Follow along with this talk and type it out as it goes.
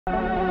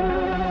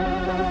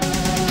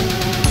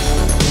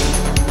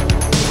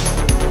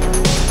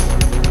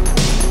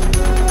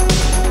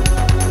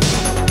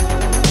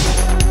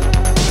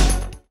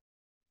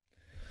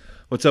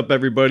What's up,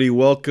 everybody?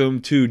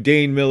 Welcome to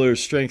Dane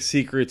Miller's Strength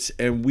Secrets,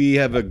 and we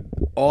have an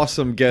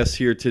awesome guest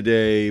here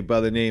today by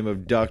the name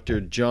of Dr.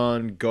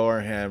 John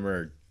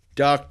Garhammer.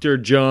 Dr.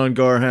 John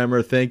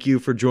Garhammer, thank you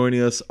for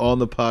joining us on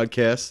the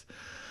podcast.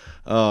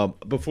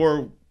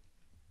 Hopefully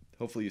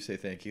you say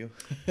thank you.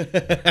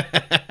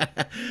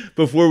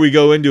 Before we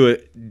go into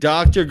it,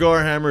 Dr.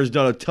 Garhammer has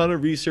done a ton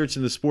of research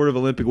in the sport of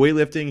Olympic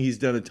weightlifting. He's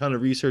done a ton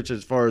of research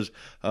as far as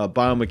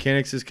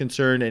biomechanics is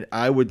concerned, and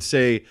I would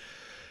say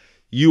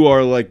you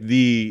are like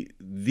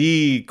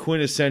the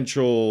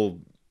quintessential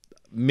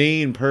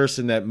main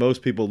person that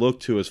most people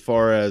look to as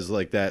far as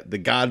like the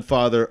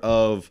godfather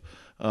of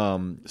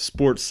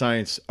sports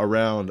science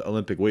around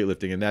Olympic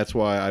weightlifting, and that's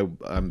why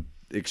I'm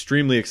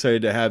extremely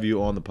excited to have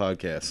you on the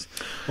podcast.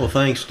 Well,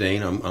 thanks,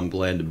 Dane. I'm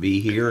glad to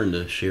be here and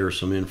to share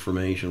some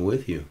information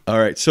with you. All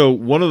right. So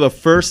one of the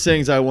first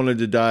things I wanted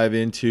to dive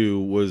into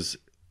was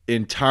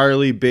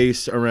entirely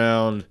based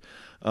around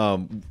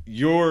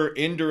your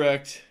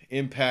indirect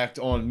impact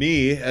on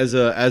me as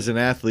an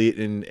athlete,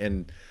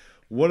 and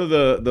one of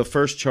the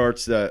first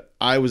charts that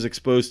I was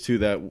exposed to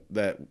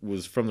that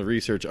was from the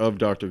research of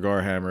Dr.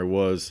 Garhammer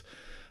was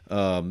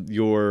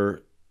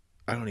your,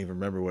 I don't even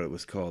remember what it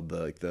was called,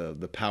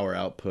 the power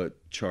output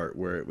chart,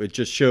 where it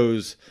just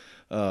shows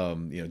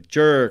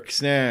jerk,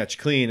 snatch,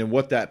 clean, and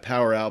what that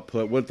power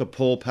output, what the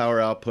pull power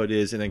output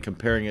is, and then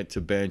comparing it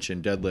to bench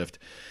and deadlift.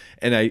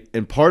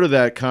 And part of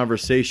that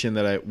conversation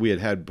that we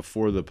had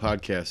before the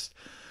podcast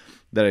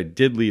that I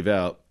did leave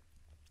out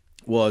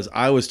was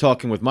I was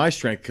talking with my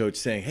strength coach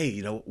saying,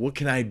 hey, what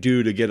can I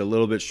do to get a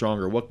little bit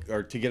stronger,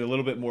 or to get a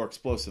little bit more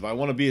explosive? I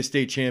want to be a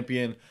state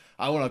champion.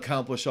 I want to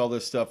accomplish all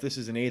this stuff. This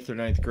is in 8th or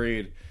 9th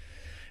grade.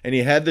 And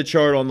he had the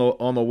chart on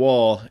the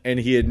wall, and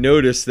he had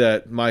noticed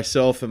that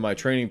myself and my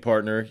training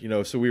partner,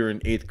 so we were in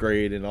 8th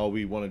grade, and all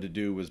we wanted to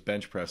do was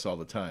bench press all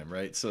the time,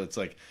 right? So it's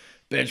like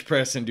bench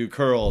press and do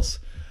curls.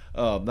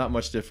 Not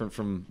much different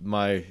from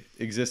my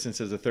existence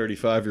as a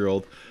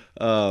 35-year-old.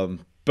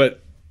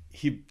 But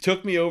he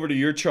took me over to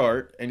your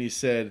chart, and he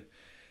said,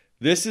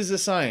 this is the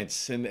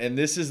science, and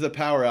this is the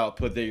power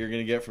output that you're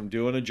going to get from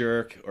doing a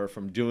jerk or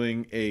from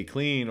doing a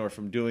clean or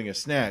from doing a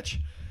snatch.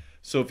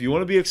 So if you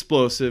want to be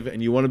explosive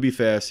and you want to be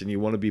fast and you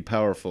want to be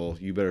powerful,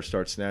 you better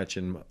start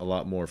snatching a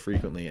lot more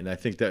frequently. And I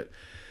think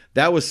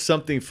that was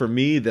something for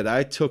me that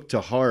I took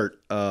to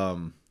heart.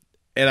 And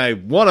I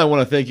want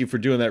to thank you for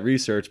doing that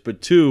research,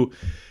 but two,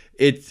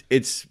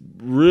 it's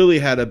really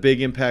had a big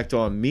impact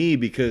on me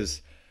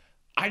because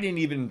I didn't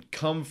even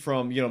come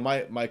from,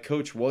 my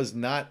coach was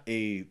not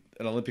an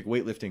Olympic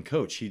weightlifting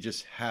coach. He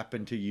just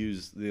happened to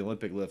use the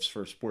Olympic lifts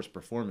for sports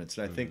performance.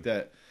 And I think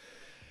that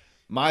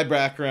my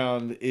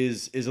background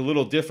is a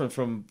little different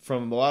from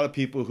a lot of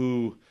people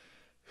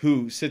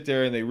who sit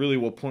there and they really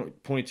will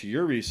point to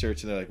your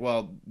research and they're like,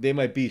 well, they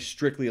might be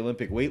strictly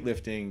Olympic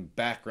weightlifting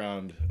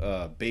background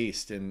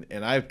based, and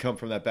I've come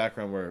from that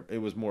background where it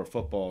was more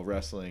football,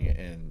 wrestling,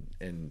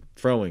 and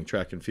throwing,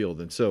 track and field.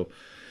 And so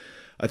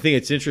I think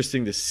it's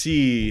interesting to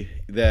see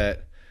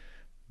that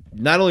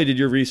not only did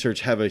your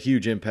research have a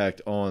huge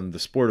impact on the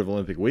sport of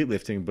Olympic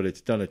weightlifting, but it's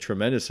done a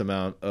tremendous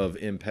amount of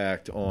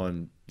impact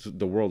on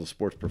the world of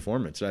sports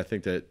performance. And I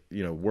think that,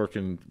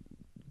 working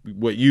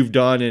what you've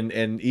done,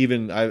 and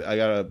even I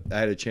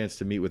had a chance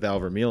to meet with Al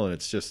Vermeulen, and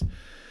it's just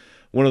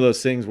one of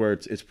those things where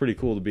it's pretty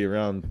cool to be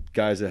around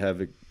guys that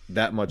have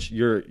that much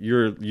your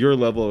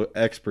level of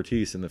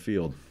expertise in the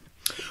field.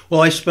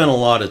 Well, I spent a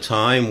lot of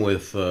time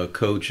with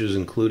coaches,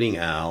 including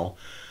Al,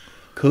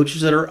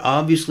 coaches that are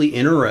obviously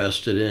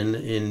interested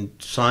in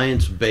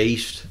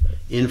science-based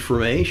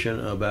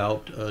information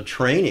about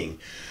training.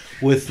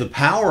 With the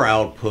power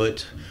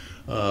output,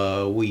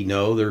 we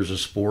know there's a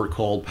sport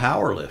called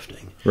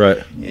powerlifting.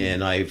 Right.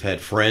 And I've had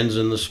friends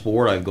in the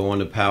sport. I've gone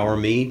to power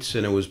meets,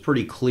 and it was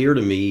pretty clear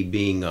to me,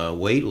 being a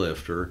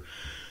weightlifter,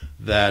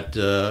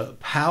 that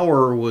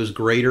power was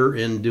greater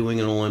in doing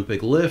an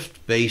Olympic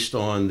lift based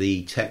on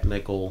the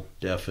technical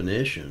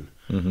definition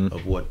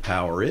of what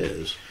power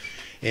is.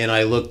 And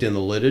I looked in the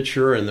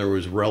literature, and there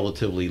was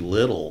relatively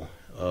little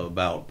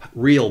about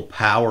real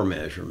power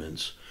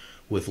measurements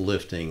with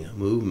lifting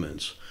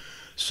movements.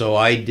 So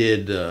I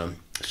did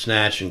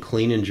snatch and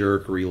clean and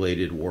jerk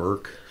related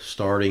work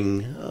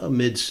starting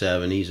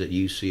mid-70s at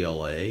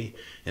UCLA,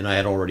 and I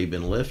had already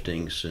been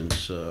lifting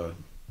since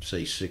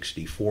say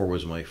 64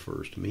 was my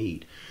first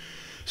meet.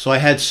 So I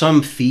had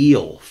some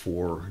feel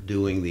for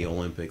doing the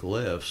Olympic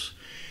lifts,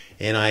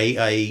 and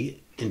I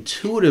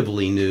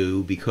intuitively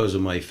knew, because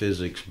of my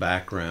physics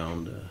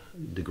background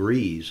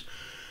degrees,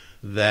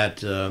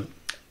 that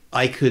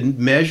I could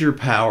measure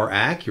power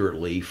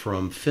accurately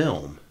from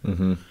film.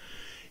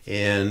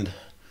 And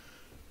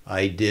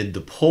I did the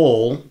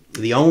pull.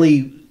 The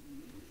only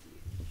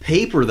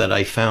paper that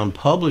I found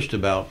published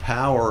about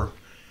power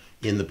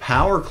in the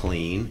power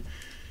clean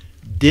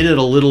did it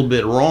a little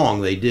bit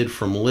wrong. They did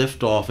from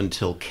liftoff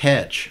until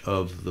catch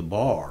of the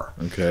bar.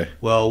 Okay.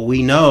 Well,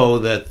 we know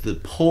that the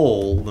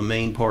pull, the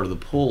main part of the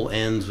pull,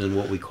 ends in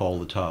what we call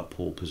the top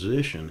pull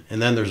position.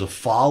 And then there's a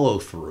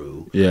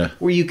follow-through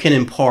where you can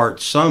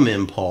impart some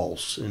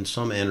impulse and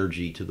some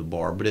energy to the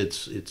bar, but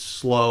it's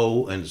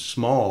slow and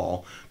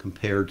small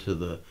compared to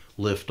the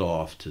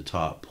liftoff to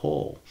top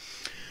pull.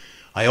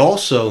 I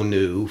also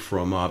knew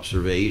from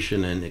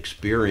observation and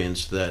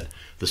experience that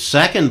the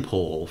second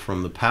pull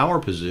from the power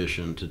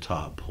position to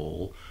top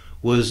pull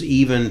was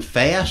even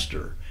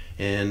faster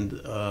and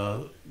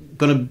going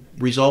to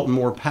result in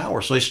more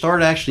power. So I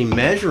started actually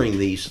measuring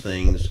these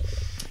things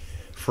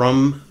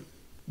from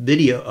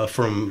video,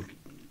 from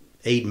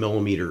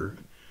 8mm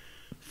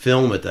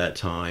film at that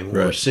time,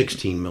 or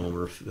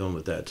 16mm film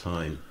at that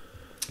time.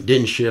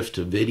 Didn't shift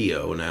to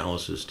video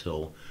analysis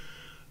till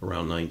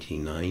around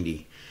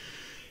 1990.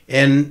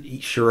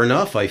 And sure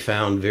enough, I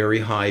found very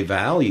high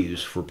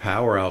values for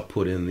power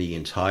output in the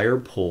entire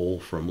pull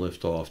from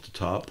liftoff to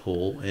top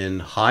pull,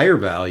 and higher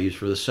values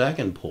for the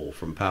second pull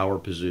from power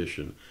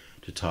position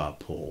to top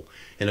pull.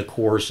 And of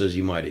course, as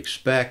you might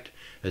expect,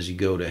 as you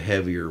go to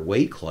heavier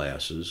weight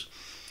classes,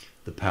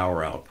 the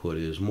power output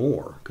is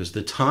more, because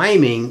the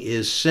timing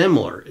is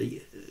similar.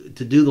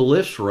 To do the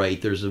lifts right,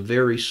 there's a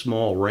very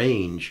small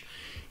range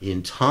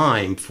in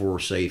time for,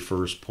 say,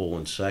 first pull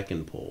and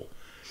second pull.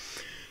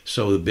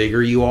 So the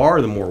bigger you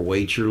are, the more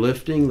weight you're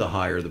lifting, the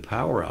higher the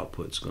power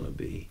output's going to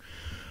be.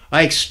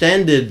 I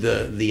extended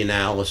the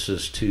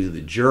analysis to the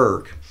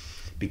jerk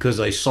because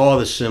I saw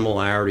the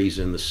similarities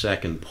in the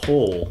second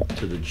pull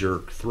to the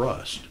jerk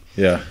thrust.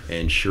 Yeah.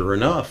 And sure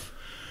enough,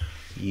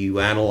 you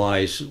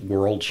analyze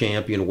world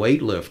champion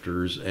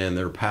weightlifters and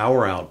their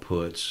power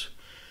outputs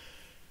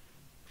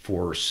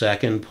for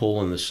second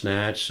pull in the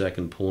snatch,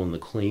 second pull in the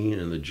clean,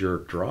 and the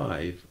jerk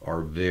drive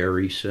are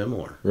very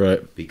similar.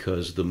 Right.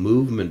 Because the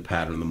movement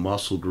pattern, the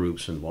muscle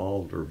groups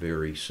involved are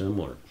very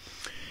similar.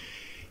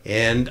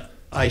 And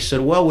I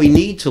said, well, we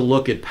need to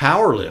look at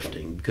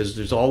powerlifting, because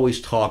there's always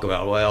talk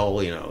about,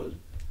 well, you know,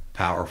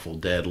 powerful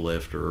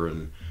deadlifter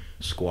and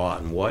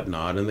squat and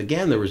whatnot. And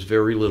again, there was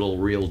very little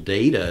real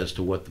data as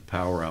to what the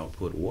power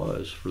output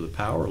was for the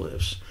power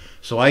lifts.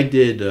 So I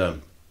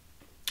did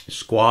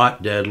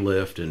squat,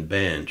 deadlift, and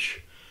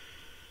bench.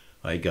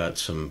 I got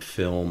some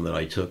film that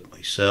I took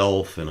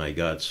myself, and I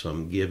got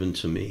some given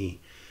to me.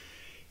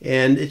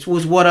 And it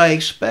was what I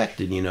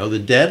expected. You know, the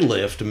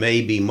deadlift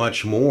may be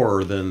much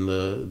more than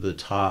the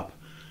top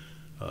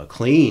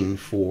clean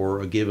for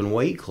a given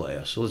weight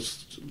class. So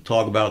let's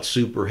talk about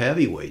super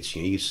heavyweights.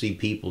 You know, you see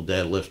people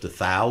deadlift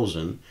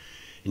 1,000,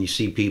 and you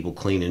see people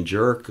clean and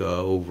jerk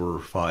over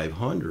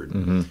 500.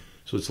 Mm-hmm.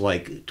 So it's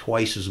like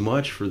twice as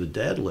much for the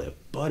deadlift,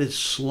 but it's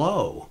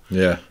slow.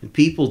 Yeah. And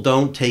people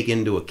don't take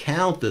into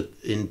account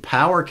that in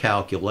power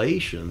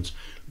calculations,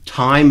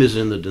 time is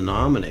in the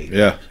denominator.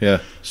 Yeah, yeah.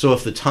 So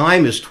if the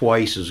time is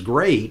twice as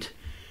great,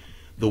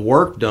 the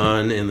work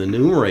done in the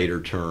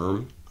numerator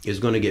term is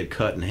going to get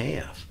cut in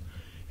half.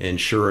 And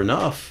sure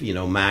enough, you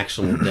know,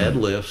 maximal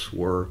deadlifts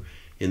were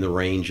in the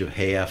range of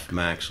half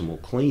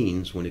maximal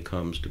cleans when it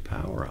comes to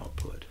power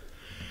output.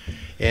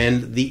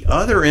 And the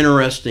other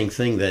interesting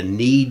thing that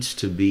needs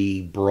to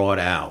be brought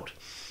out,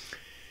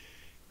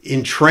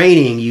 in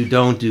training, you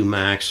don't do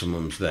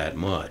maximums that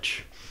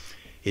much.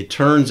 It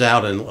turns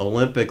out in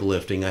Olympic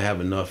lifting, I have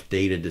enough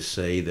data to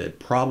say that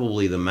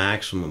probably the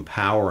maximum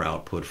power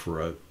output for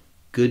a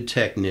good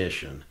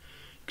technician,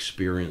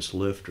 experienced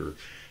lifter,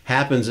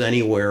 happens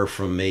anywhere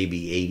from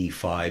maybe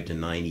 85 to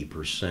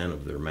 90%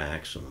 of their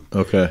maximum.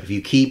 Okay. If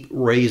you keep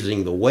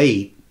raising the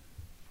weight,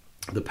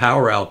 the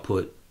power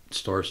output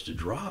starts to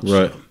drop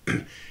some.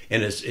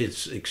 And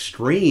it's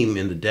extreme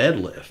in the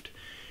deadlift.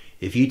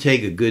 If you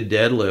take a good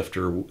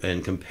deadlifter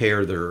and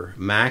compare their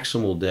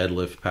maximal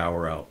deadlift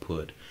power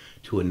output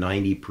to a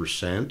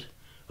 90%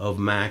 of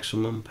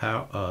maximum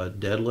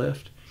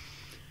deadlift,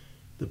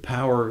 the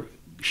power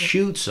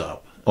shoots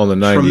up on the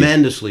 90.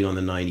 Tremendously on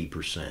the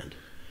 90%,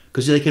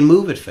 because they can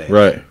move it fast.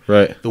 Right,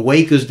 right. The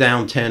weight goes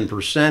down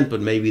 10%, but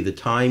maybe the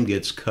time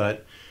gets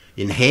cut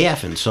in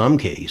half in some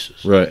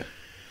cases. Right.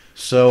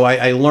 So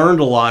I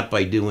learned a lot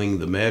by doing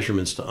the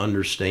measurements to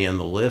understand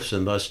the lifts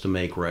and thus to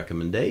make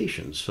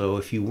recommendations. So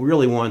if you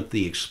really want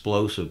the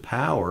explosive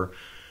power,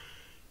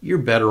 you're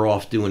better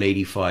off doing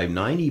 85,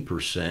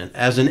 90%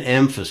 as an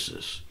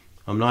emphasis.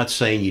 I'm not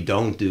saying you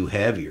don't do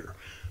heavier,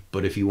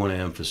 but if you want to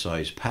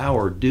emphasize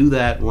power, do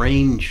that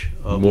range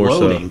of More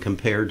loading so.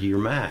 compared to your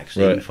max,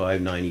 Right.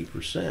 85,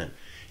 90%.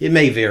 It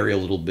may vary a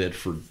little bit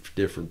for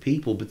different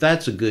people, but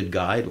that's a good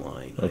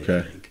guideline, Okay.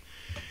 I think.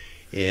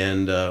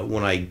 And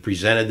when I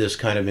presented this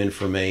kind of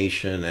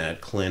information at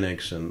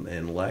clinics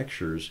and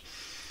lectures,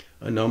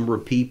 a number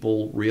of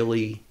people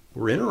really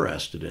were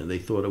interested in it. They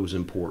thought it was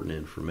important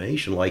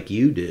information, like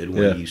you did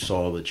when you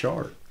saw the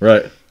chart.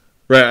 Right.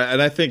 Right.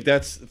 And I think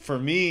that's, for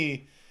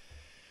me,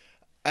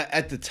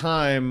 at the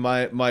time,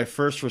 my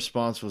first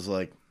response was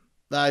like,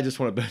 I just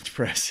want to bench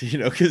press, you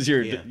know, because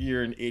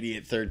you're an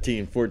idiot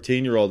 13,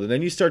 14-year-old. And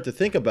then you start to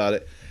think about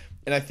it.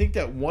 And I think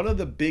that one of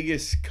the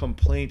biggest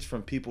complaints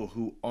from people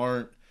who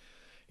aren't,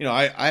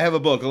 I have a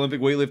book,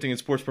 Olympic Weightlifting and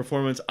Sports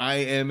Performance. I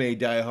am a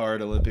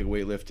diehard Olympic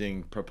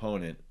weightlifting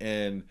proponent.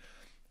 And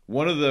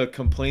one of the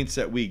complaints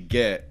that we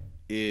get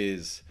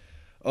is,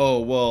 oh,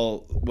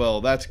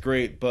 well, that's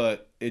great,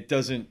 but it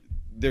doesn't,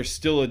 there's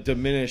still a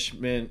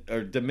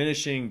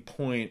diminishing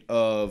point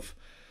of,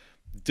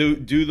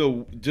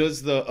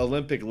 does the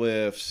Olympic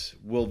lifts,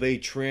 will they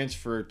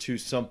transfer to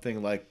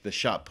something like the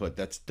shot put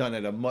that's done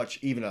at a much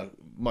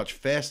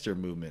faster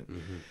movement?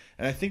 Mm-hmm.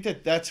 And I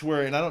think that's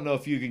where, and I don't know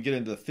if you can get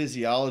into the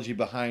physiology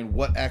behind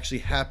what actually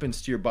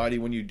happens to your body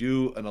when you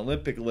do an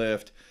Olympic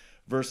lift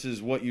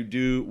versus what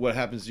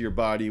happens to your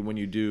body when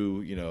you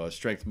do, a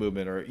strength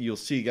movement. Or you'll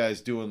see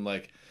guys doing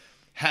like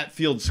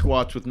Hatfield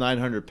squats with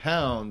 900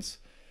 pounds,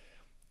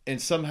 and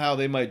somehow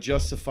they might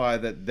justify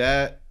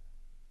that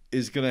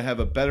is going to have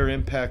a better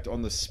impact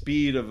on the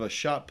speed of a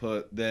shot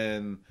put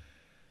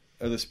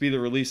or the speed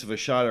of release of a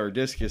shot or a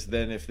discus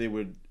than if they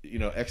would,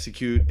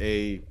 execute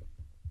a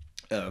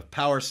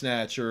power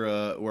snatch or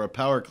a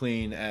power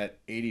clean at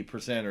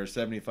 80% or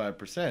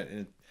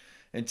 75%.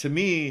 And to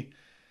me,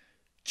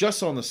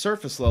 just on the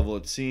surface level,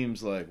 it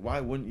seems like,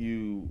 why wouldn't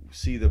you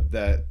see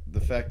the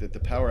fact that the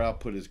power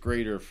output is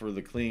greater for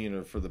the clean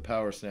or for the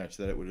power snatch,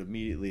 that it would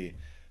immediately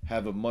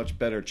have a much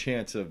better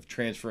chance of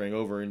transferring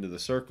over into the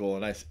circle.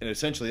 And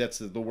essentially that's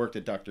the work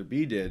that Dr.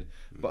 B did,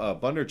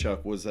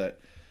 Bunderchuk, was that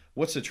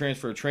what's the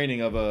transfer of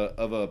training of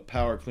a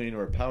power clean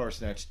or a power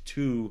snatch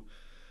to,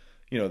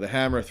 the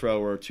hammer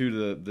throw or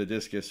to the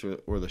discus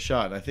or the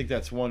shot. And I think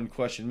that's one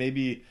question.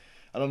 Maybe,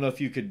 I don't know if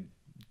you could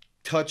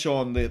touch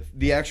on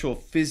the actual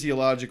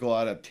physiological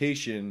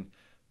adaptation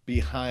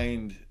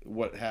behind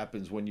what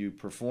happens when you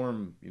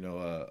perform,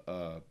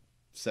 a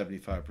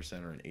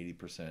 75% or an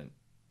 80%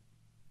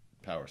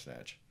 power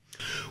snatch.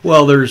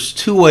 Well, there's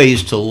two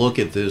ways to look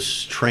at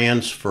this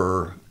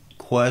transfer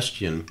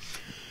question.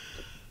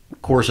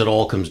 Of course, it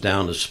all comes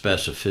down to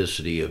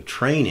specificity of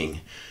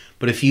training.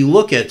 But if you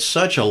look at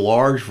such a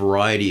large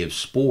variety of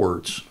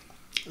sports,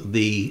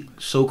 the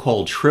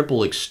so-called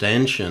triple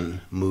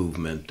extension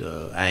movement,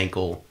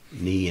 ankle,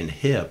 knee, and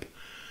hip,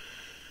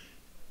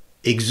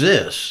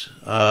 exists.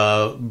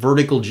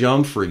 Vertical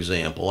jump, for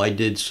example. I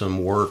did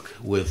some work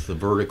with the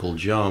vertical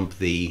jump,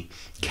 the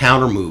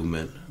counter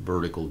movement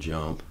vertical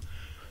jump,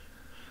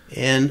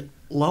 and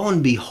lo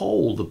and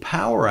behold, the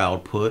power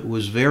output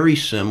was very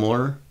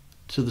similar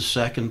to the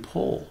second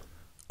pull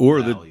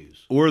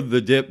values. or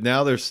the dip.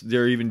 Now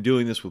they're even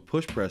doing this with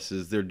push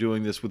presses. They're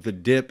doing this with the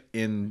dip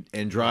and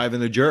drive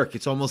and the jerk.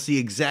 It's almost the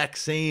exact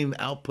same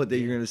output that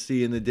you're going to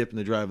see in the dip and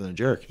the drive and the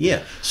jerk.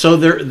 Yeah. So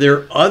there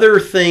are other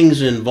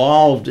things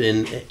involved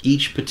in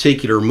each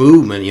particular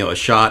movement. A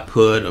shot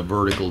put, a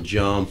vertical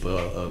jump,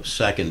 a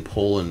second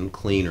pull and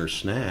clean or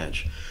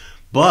snatch,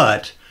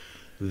 but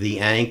the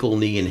ankle,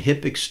 knee, and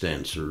hip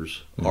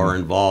extensors are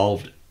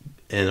involved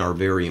and are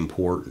very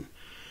important.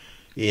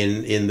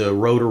 In the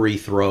rotary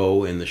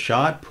throw and the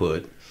shot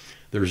put,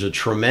 there's a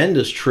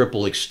tremendous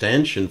triple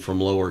extension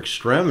from lower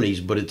extremities,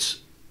 but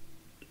it's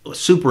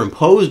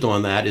superimposed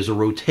on that is a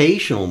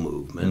rotational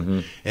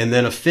movement, and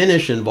then a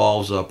finish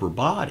involves upper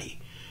body.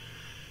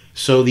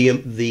 So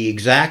the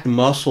exact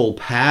muscle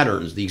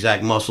patterns, the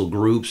exact muscle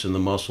groups and the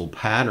muscle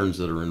patterns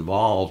that are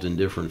involved in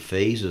different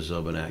phases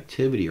of an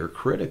activity are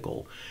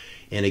critical.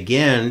 And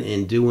again,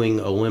 in doing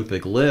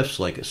Olympic lifts,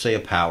 like say a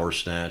power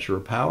snatch or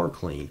a power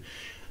clean,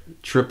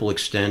 triple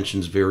extension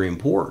is very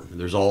important.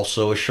 There's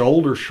also a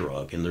shoulder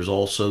shrug, and there's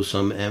also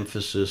some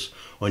emphasis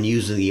on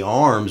using the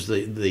arms.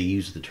 They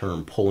use the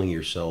term pulling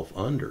yourself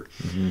under.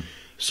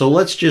 So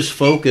let's just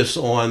focus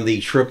on the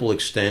triple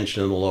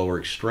extension in the lower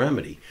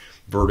extremity.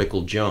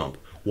 Vertical jump.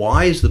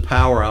 Why is the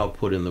power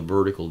output in the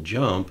vertical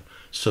jump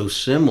so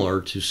similar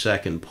to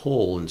second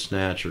pull and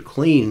snatch or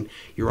clean?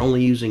 You're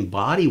only using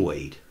body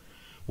weight.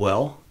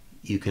 Well,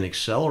 you can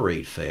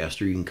accelerate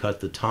faster, you can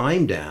cut the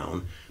time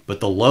down, but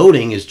the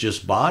loading is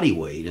just body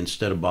weight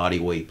instead of body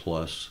weight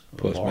plus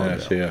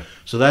mass. Yeah.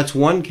 So that's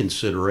one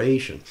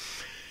consideration.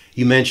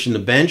 You mentioned the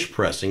bench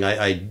pressing.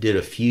 I did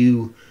a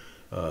few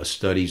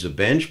studies of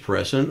bench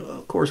press, and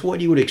of course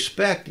what you would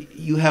expect,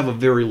 you have a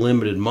very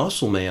limited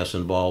muscle mass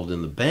involved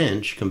in the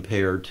bench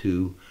compared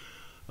to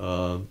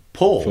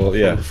pull from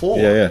the floor.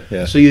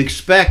 Yeah. So you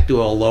expect a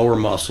lower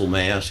muscle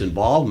mass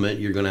involvement,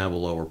 you're going to have a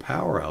lower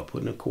power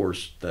output, and of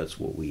course that's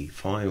what we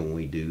find when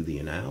we do the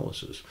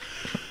analysis.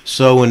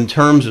 So in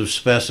terms of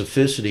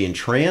specificity and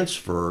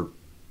transfer,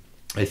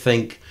 I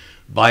think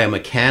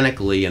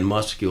biomechanically and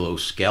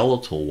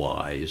musculoskeletal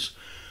wise,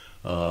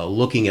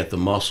 looking at the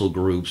muscle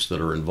groups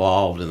that are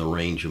involved in the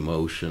range of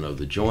motion of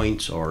the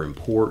joints are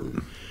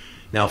important.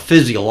 Now,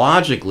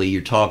 physiologically,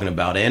 you're talking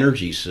about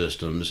energy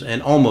systems, and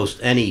almost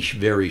any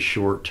very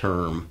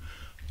short-term,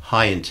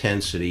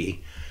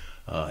 high-intensity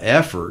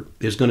effort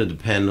is going to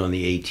depend on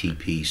the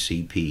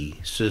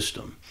ATP-CP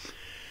system.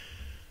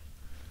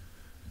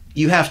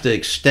 you have to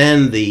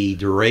extend the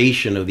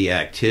duration of the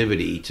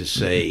activity to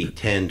say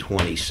 10,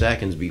 20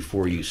 seconds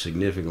before you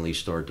significantly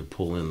start to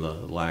pull in the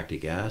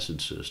lactic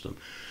acid system.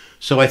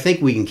 So I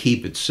think we can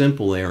keep it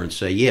simple there and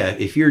say, yeah,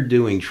 if you're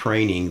doing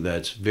training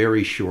that's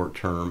very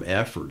short-term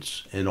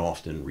efforts and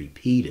often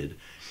repeated,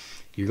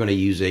 you're going to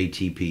use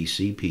ATP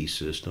CP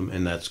system,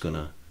 and that's going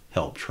to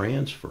help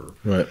transfer.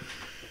 Right.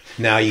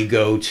 Now you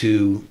go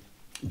to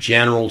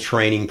general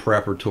training,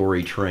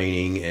 preparatory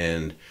training,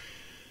 and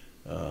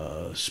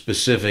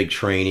specific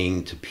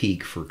training to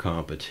peak for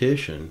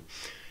competition.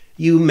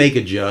 You make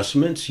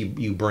adjustments.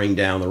 You bring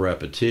down the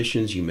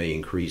repetitions. You may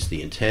increase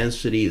the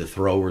intensity. The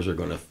throwers are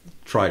going to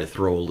try to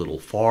throw a little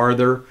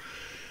farther.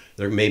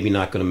 They're maybe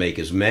not going to make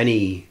as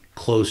many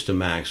close to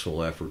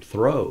maximal effort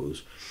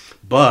throws,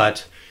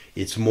 but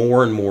it's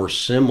more and more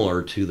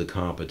similar to the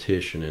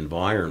competition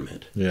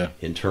environment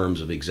in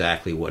terms of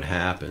exactly what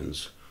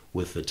happens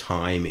with the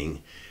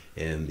timing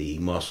and the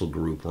muscle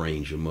group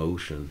range of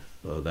motion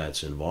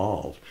that's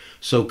involved.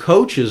 So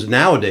coaches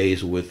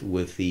nowadays,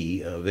 with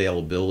the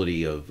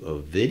availability of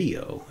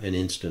video and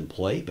instant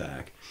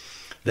playback,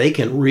 they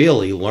can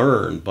really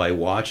learn by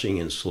watching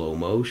in slow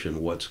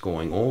motion what's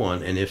going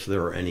on, and if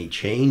there are any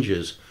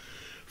changes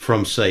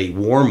from, say,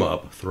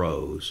 warm-up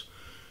throws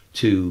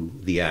to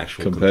the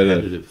actual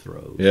competitive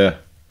throws. Yeah,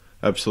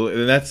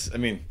 absolutely.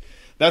 And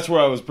that's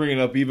where I was bringing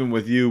up, even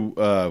with you,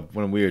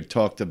 when we had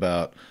talked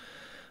about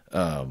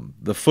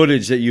the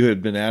footage that you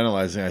had been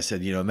analyzing. I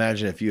said,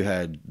 imagine if you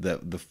had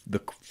the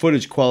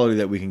footage quality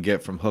that we can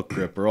get from Hook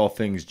Grip or All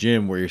Things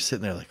Gym, where you're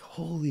sitting there like,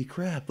 holy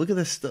crap, look at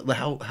this stuff,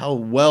 how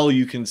well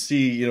you can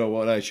see,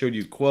 when I showed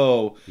you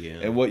Quo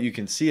and what you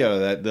can see out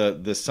of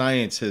that. The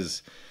science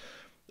has,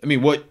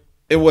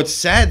 what's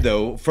sad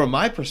though, from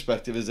my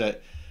perspective, is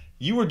that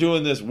you were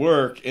doing this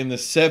work in the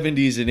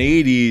 70s and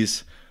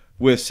 80s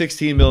with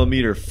 16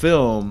 millimeter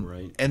film,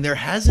 right, and there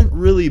hasn't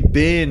really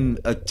been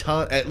a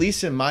ton, at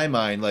least in my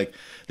mind. Like,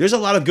 there's a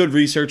lot of good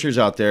researchers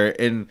out there,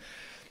 and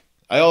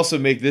I also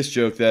make this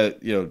joke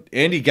that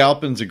Andy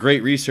Galpin's a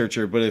great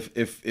researcher, but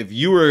if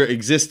you were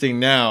existing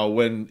now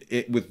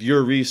with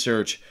your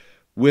research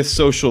with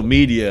social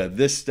media,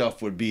 this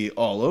stuff would be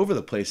all over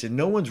the place, and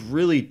no one's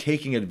really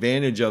taking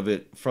advantage of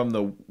it from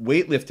the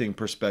weightlifting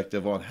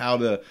perspective on how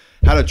to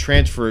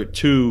transfer it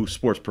to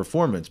sports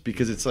performance,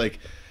 because it's like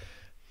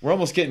we're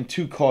almost getting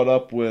too caught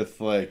up with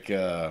like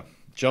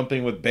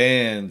jumping with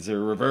bands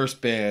or reverse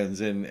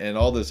bands and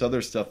all this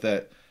other stuff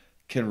that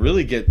can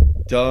really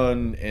get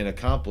done and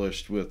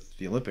accomplished with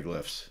the Olympic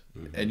lifts.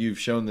 Mm-hmm. And you've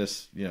shown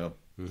this,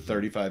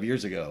 35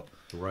 years ago.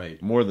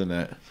 Right. More than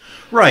that.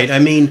 Right.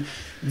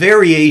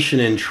 Variation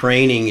in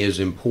training is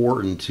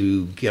important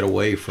to get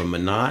away from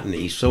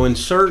monotony. So in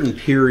certain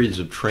periods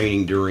of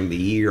training during the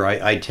year,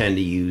 I tend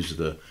to use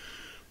the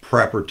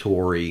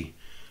preparatory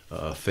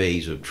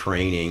phase of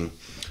training,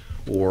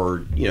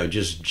 or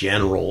just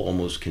general,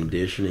 almost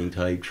conditioning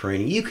type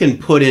training. You can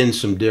put in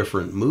some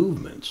different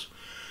movements,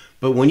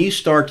 but when you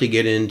start to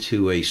get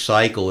into a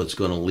cycle that's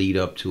going to lead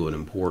up to an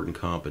important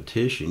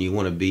competition, you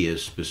want to be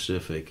as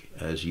specific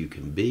as you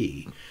can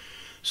be.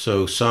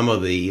 So some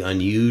of the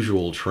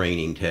unusual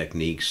training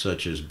techniques,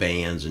 such as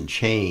bands and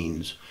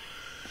chains,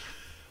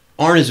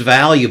 aren't as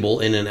valuable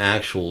in an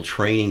actual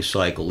training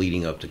cycle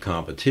leading up to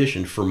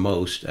competition for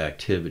most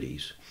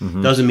activities.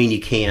 Mm-hmm. Doesn't mean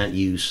you can't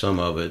use some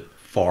of it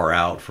far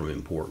out from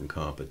important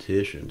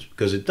competitions,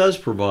 because it does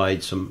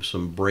provide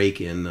some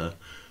break in the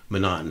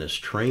monotonous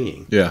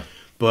training. Yeah.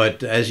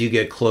 But as you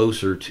get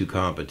closer to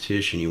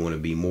competition, you want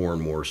to be more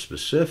and more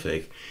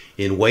specific.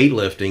 In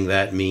weightlifting,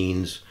 that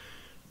means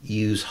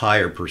use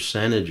higher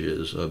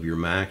percentages of your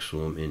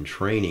maximum in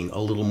training a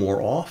little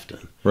more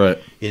often. Right.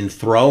 In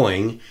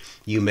throwing,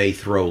 you may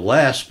throw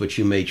less, but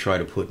you may try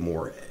to put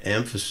more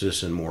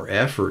emphasis and more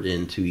effort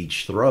into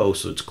each throw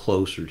so it's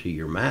closer to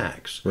your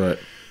max. Right.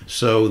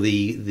 So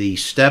the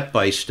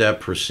step-by-step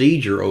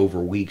procedure over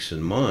weeks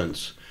and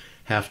months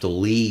have to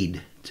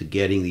lead to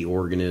getting the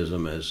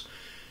organism as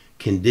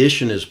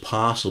conditioned as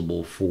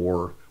possible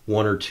for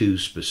one or two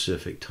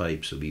specific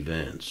types of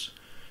events.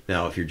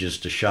 Now, if you're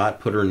just a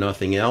shot putter,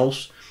 nothing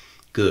else,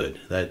 good.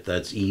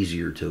 That's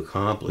easier to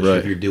accomplish. Right.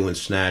 If you're doing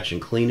snatch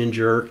and clean and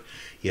jerk,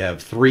 you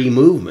have 3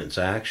 movements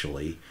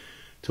actually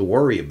to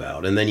worry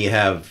about, and then you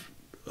have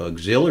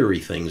auxiliary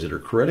things that are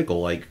critical,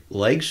 like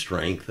leg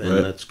strength, and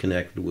right, that's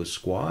connected with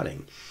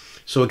squatting.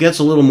 So it gets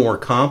a little more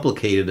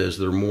complicated as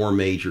there are more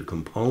major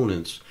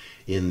components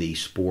in the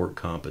sport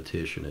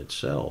competition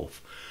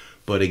itself.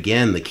 But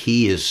again, the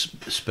key is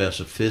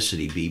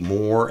specificity. Be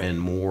more and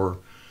more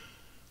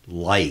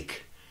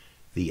like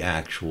the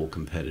actual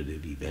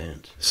competitive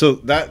event. So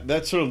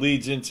that sort of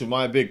leads into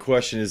my big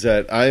question, is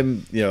that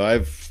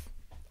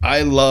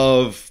I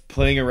love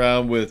playing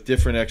around with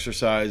different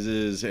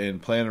exercises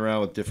and playing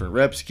around with different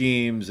rep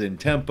schemes and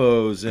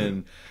tempos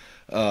and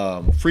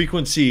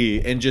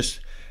frequency, and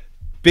just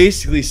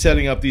basically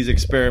setting up these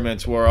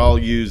experiments where I'll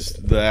use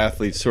the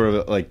athletes sort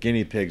of like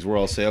guinea pigs, where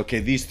I'll say, okay,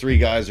 these 3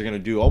 guys are going to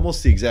do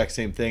almost the exact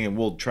same thing, and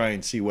we'll try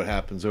and see what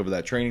happens over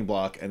that training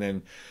block, and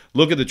then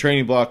look at the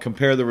training block,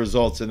 compare the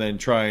results, and then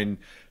try and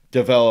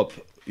develop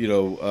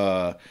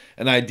an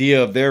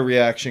idea of their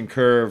reaction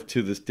curve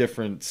to this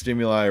different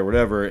stimuli or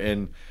whatever.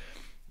 And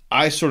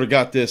I sort of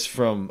got this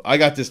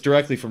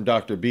directly from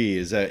Dr. B,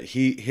 is that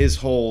his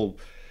whole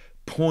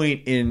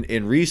point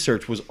in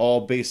research was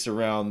all based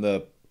around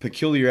the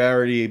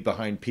peculiarity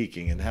behind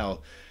peaking, and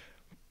how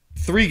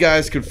 3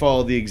 guys could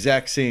follow the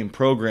exact same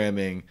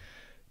programming,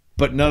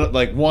 but none,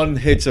 like one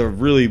hits a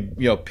really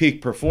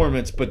peak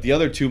performance, but the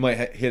other 2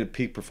 might hit a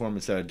peak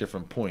performance at a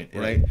different point.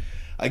 Right. And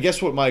I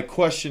guess what my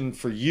question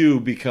for you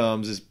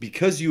becomes is,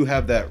 because you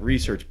have that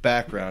research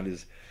background,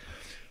 is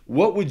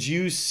what would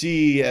you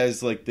see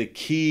as like the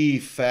key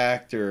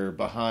factor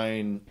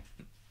behind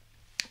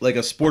like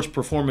a sports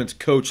performance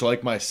coach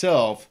like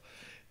myself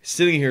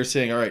sitting here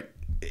saying, all right,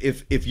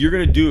 if you're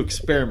going to do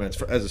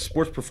experiments as a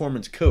sports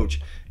performance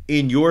coach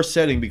in your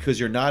setting, because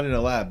you're not in a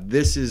lab,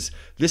 this is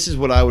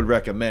what I would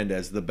recommend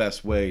as the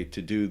best way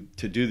to do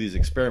these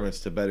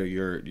experiments to better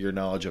your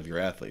knowledge of your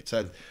athletes.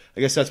 I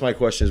guess that's my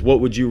question, is what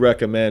would you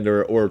recommend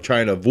or try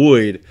and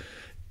avoid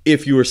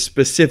if you were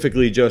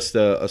specifically just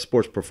a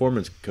sports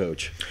performance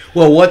coach?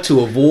 Well, what to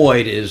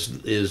avoid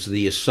is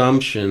the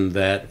assumption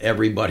that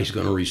everybody's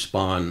going to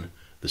respond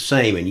the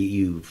same, and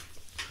you've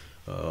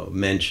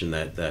mentioned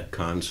that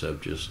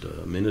concept just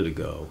a minute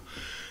ago.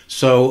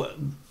 So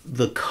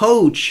the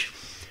coach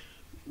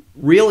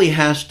really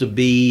has to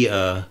be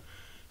a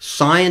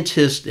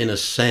scientist in a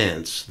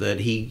sense, that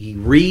he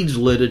reads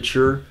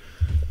literature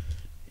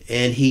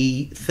and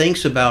he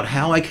thinks about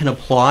how I can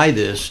apply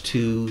this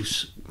to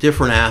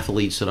different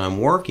athletes that I'm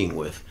working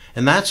with.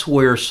 And that's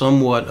where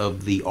somewhat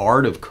of the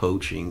art of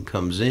coaching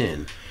comes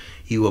in.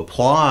 You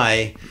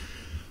apply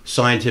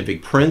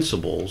scientific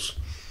principles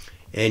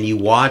and you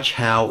watch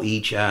how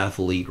each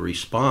athlete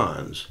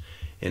responds.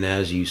 And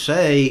as you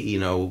say,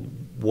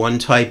 one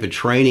type of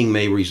training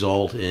may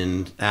result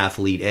in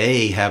athlete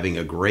A having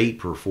a great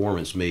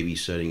performance, maybe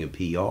setting a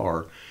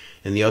PR,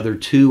 and the other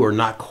 2 are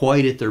not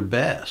quite at their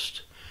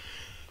best.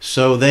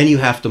 So then you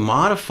have to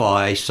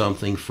modify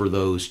something for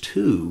those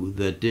 2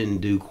 that didn't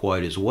do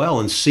quite as well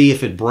and see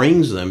if it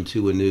brings them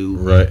to a new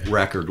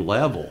record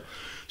level.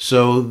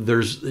 So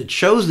it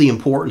shows the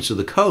importance of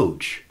the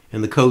coach,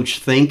 and the coach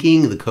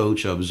thinking, the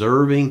coach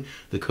observing,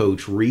 the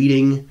coach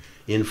reading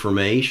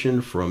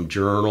information from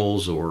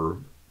journals or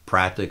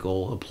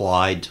practical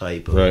applied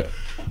type of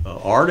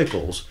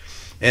articles,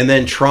 and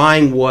then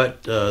trying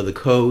what the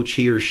coach,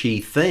 he or she,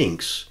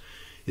 thinks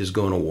is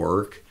going to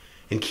work,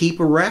 and keep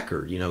a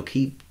record,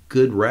 keep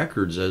good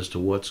records as to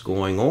what's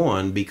going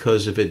on,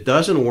 because if it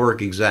doesn't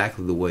work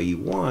exactly the way you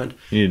want,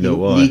 you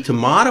need to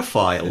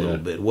modify a little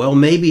bit. Well,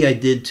 maybe I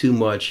did too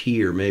much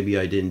here, maybe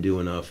I didn't do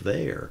enough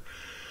there.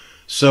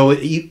 So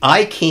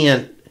I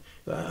can't,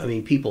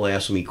 people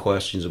ask me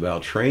questions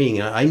about training,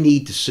 and I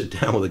need to sit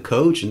down with a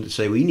coach and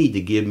say, we need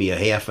to give me a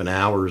half an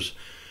hour's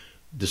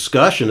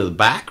discussion of the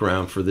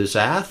background for this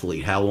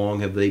athlete. How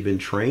long have they been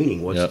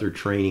training? What's their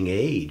training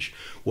age?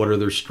 What are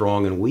their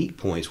strong and weak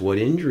points? What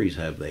injuries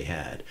have they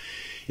had?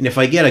 And if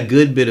I get a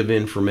good bit of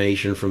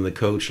information from the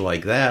coach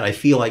like that, I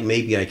feel like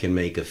maybe I can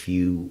make a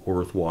few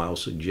worthwhile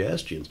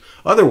suggestions.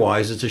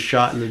 Otherwise, it's a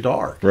shot in the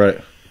dark. Right.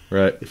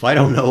 If I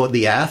don't know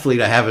the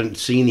athlete, I haven't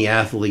seen the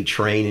athlete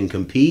train and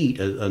compete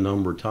a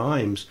number of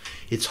times,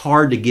 it's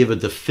hard to give a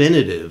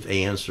definitive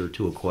answer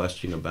to a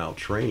question about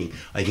training.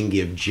 I can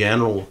give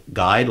general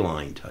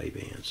guideline type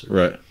answers.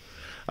 Right.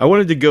 I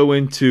wanted to go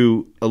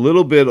into a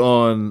little bit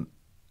on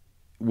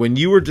when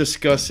you were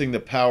discussing the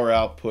power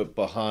output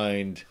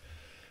behind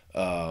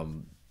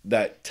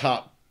that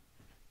top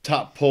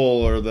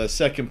pull, or the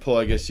second pull,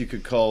 I guess you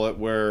could call it,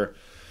 where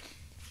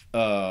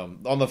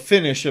on the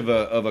finish of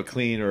a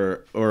clean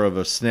or of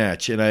a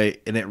snatch,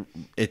 and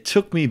it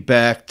took me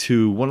back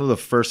to one of the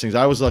first things.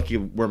 I was lucky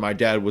where my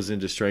dad was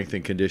into strength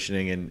and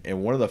conditioning,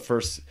 and one of the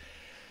first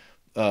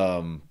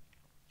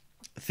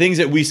things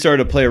that we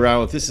started to play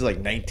around with, this is like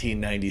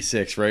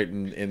 1996, right?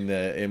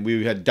 And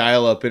we had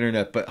dial-up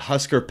internet, but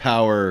Husker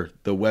Power,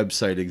 the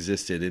website,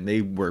 existed, and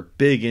they were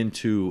big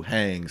into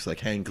hangs, like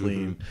hang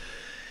clean. Mm-hmm.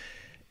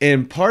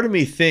 And part of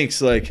me thinks,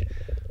 like,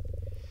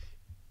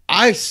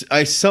 I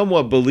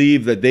somewhat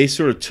believe that they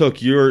sort of took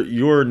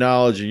your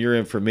knowledge and your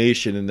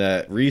information and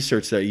that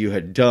research that you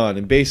had done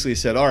and basically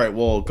said, all right,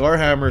 well,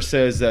 Garhammer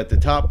says that the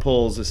top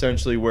pull is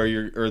essentially where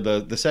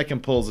the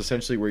second pull is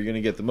essentially where you're going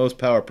to get the most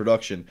power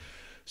production.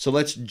 So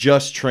let's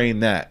just train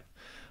that.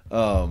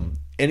 And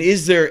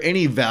is there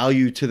any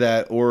value to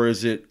that, or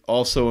is it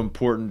also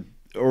important,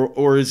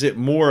 or is it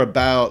more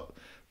about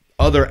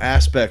other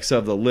aspects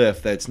of the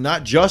lift that's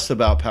not just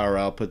about power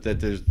output,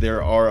 that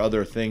there are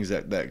other things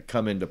that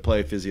come into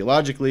play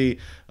physiologically,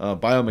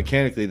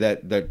 biomechanically,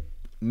 that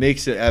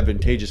makes it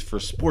advantageous for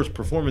sports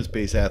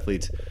performance-based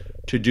athletes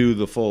to do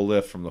the full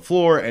lift from the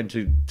floor and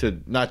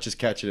to not just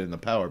catch it in the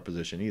power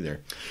position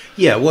either?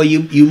 Yeah, well,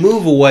 you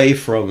move away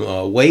from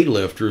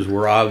weightlifters,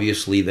 where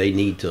obviously they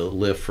need to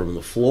lift from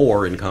the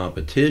floor in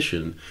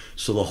competition,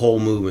 so the whole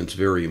movement's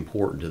very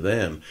important to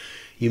them.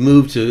 You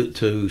move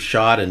to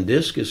shot and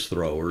discus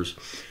throwers.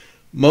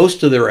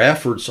 Most of their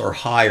efforts are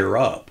higher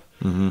up.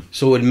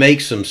 So it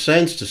makes some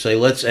sense to say,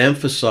 let's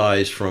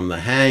emphasize from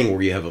the hang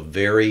where you have a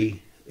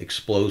very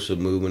explosive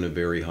movement and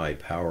very high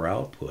power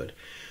output.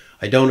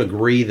 I don't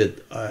agree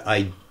that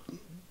I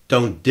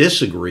don't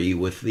disagree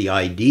with the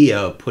idea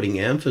of putting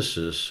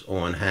emphasis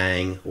on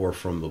hang or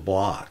from the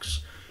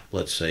blocks,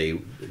 let's say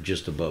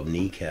just above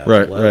kneecap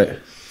level. Right.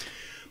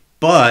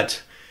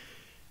 But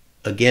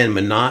again,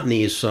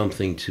 monotony is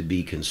something to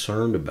be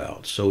concerned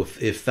about. So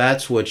if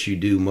that's what you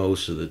do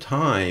most of the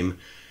time,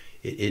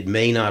 it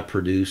may not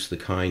produce the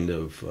kind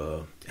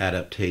of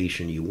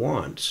adaptation you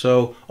want.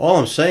 So all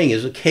I'm saying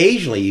is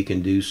occasionally you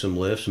can do some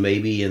lifts,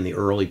 maybe in the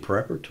early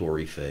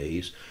preparatory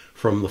phase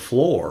from the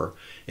floor,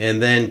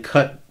 and then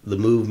cut the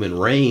movement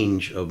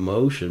range of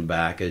motion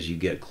back as you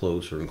get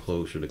closer and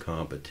closer to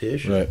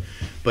competition. Right.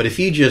 But if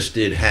you just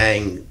did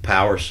hang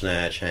power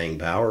snatch, hang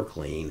power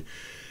clean,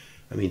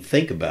 I mean,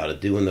 think about it,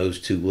 doing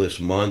those two lifts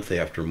month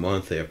after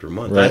month after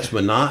month. Right. That's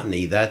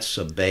monotony. That's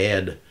a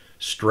bad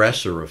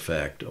stressor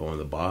effect on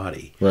the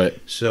body. Right.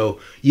 So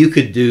you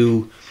could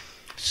do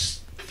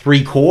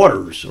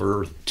 3/4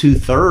 or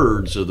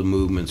 2/3 of the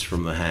movements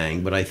from the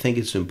hang, but I think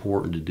it's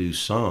important to do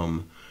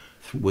some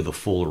with a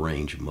full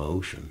range of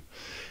motion.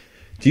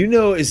 Do you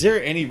know, is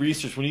there any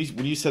research, when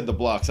you said the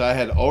blocks, I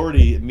had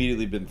already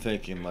immediately been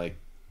thinking, like,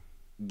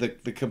 the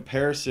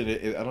comparison,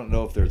 I don't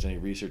know if there's any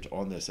research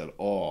on this at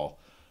all,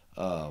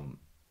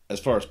 as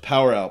far as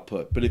power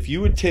output, but if you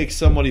would take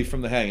somebody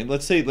from the hang, and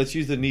let's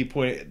use the knee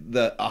point,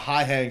 a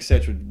high hang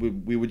set,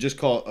 we would just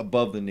call it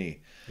above the knee.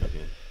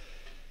 Okay.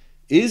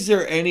 Is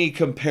there any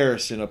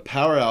comparison of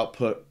power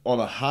output on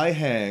a high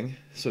hang,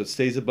 so it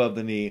stays above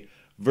the knee,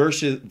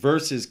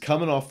 versus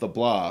coming off the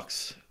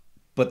blocks,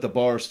 but the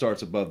bar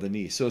starts above the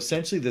knee? So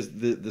essentially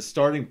the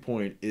starting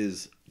point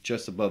is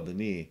just above the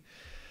knee,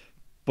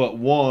 but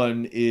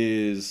one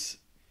is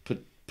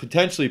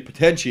potentially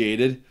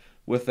potentiated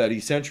with that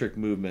eccentric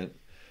movement,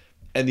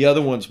 and the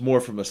other one's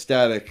more from a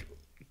static,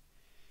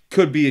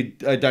 could be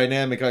a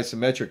dynamic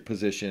isometric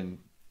position.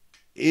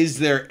 Is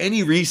there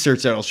any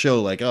research that'll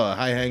show, like, a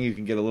high hang you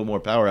can get a little more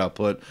power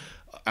output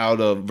out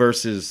of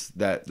versus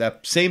that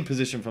same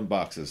position from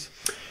boxes?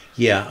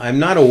 Yeah, I'm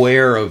not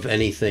aware of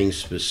anything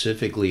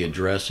specifically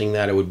addressing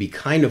that. It would be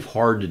kind of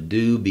hard to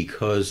do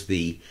because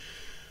the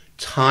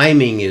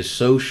timing is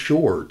so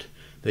short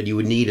that you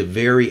would need a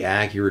very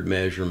accurate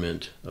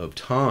measurement of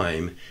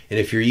time. And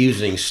if you're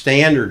using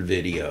standard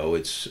video,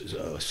 it's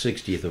a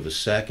 60th of a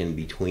second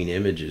between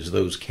images.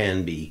 Those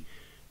can be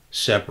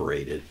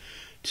separated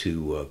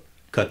to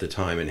cut the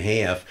time in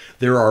half.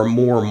 There are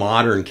more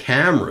modern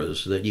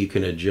cameras that you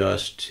can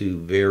adjust to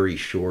very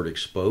short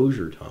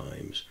exposure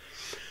times.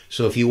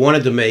 So if you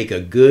wanted to make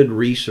a good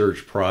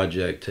research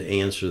project to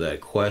answer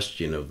that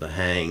question of the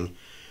hang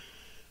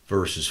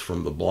versus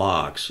from the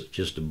blocks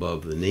just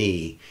above the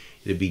knee,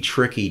 it'd be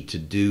tricky to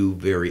do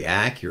very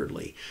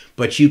accurately.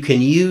 But you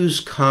can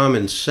use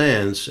common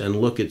sense and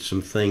look at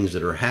some things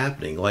that are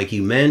happening. Like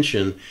you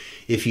mentioned,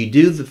 if you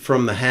do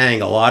from the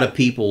hang, a lot of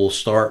people will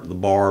start the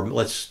bar,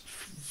 let's,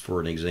 for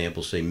an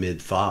example, say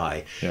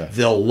mid-thigh. Yeah.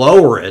 They'll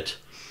lower it,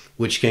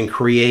 which can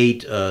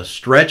create a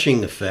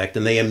stretching effect,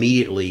 and they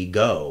immediately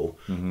go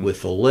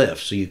with the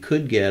lift. So you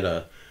could get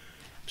a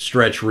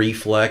stretch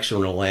reflex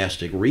or an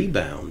elastic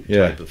rebound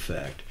type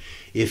effect.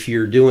 If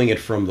you're doing it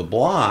from the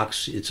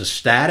blocks, it's a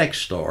static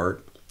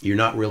start. You're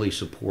not really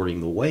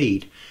supporting the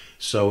weight,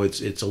 so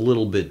it's a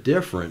little bit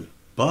different.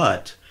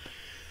 But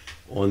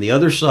on the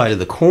other side of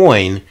the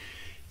coin,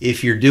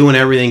 if you're doing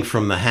everything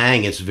from the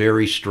hang, it's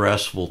very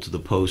stressful to the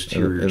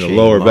posterior chain and the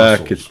lower muscles,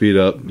 back gets beat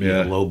up.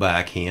 Yeah, low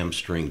back,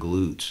 hamstring,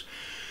 glutes.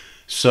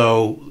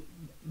 So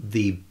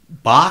the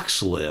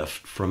box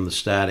lift from the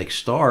static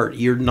start,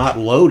 you're not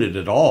loaded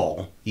at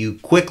all. You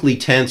quickly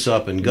tense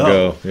up and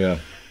go. Yeah.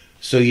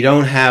 So you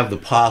don't have the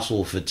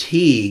possible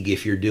fatigue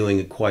if you're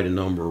doing quite a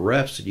number of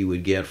reps that you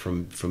would get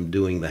from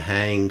doing the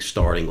hang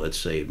starting, let's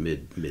say, at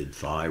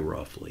mid-thigh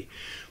roughly.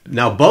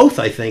 Now, both,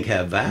 I think,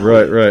 have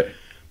value. Right.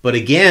 But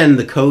again,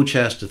 the coach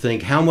has to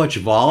think, how much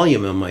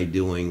volume am I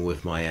doing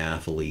with my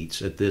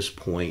athletes at this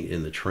point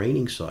in the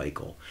training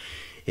cycle?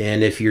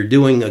 And if you're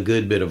doing a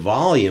good bit of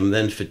volume,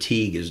 then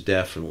fatigue is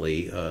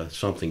definitely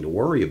something to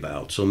worry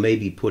about. So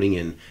maybe putting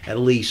in at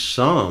least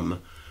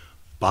some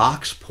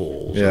box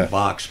pulls or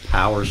box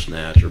power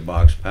snatch or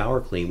box power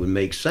clean would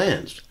make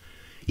sense,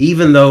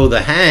 even though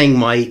the hang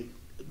might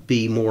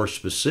be more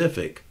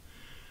specific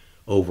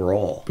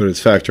overall. But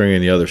it's factoring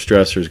in the other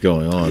stressors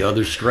going on. The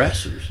other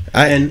stressors,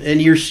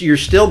 and you're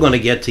still going to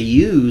get to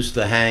use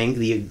the hang,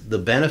 the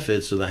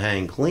benefits of the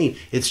hang clean.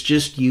 It's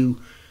just you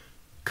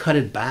cut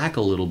it back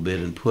a little bit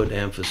and put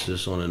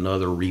emphasis on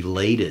another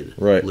related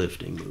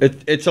lifting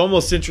movement. It's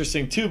almost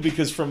interesting too,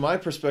 because from my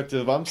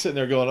perspective, I'm sitting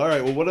there going, all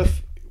right, well,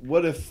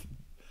 what if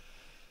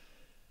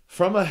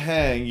from a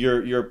hang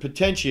you're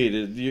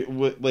potentiated, you're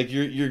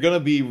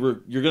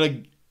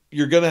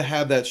gonna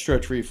have that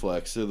stretch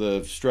reflex, so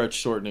the stretch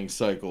shortening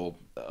cycle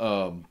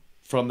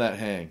from that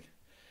hang,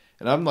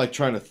 and I'm like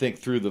trying to think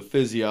through the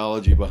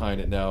physiology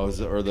behind it now,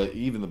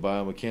 even the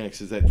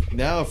biomechanics. Is that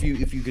now if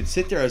you could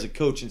sit there as a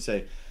coach and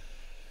say,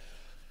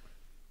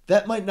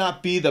 that might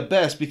not be the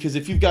best, because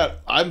if you've got,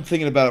 I'm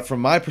thinking about it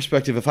from my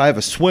perspective, if I have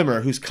a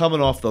swimmer who's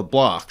coming off the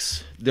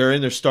blocks, they're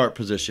in their start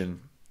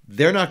position,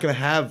 they'll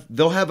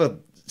have a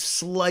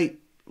slight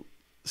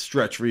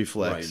stretch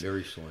reflex. Right,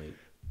 very slight.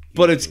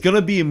 But it's going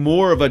to be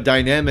more of a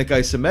dynamic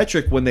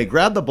isometric. When they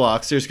grab the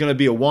blocks, there's going to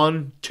be a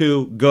 1,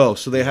 2, go.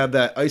 So they have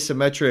that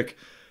isometric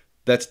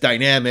that's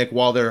dynamic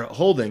while they're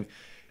holding.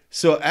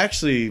 So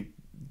actually,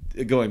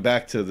 going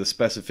back to the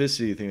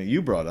specificity thing that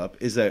you brought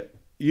up, is that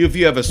if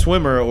you have a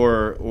swimmer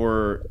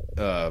or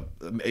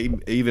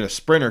even a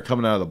sprinter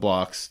coming out of the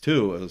blocks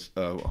too,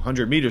 a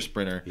 100-meter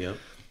sprinter, yep,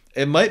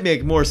 it might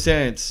make more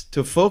sense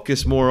to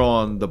focus more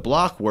on the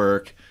block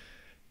work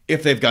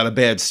if they've got a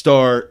bad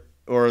start,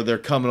 or they're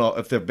coming off,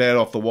 if they're bad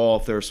off the wall,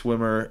 if they're a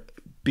swimmer,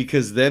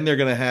 because then they're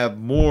going to have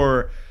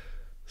more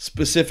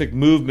specific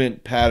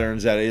movement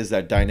patterns that is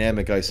that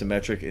dynamic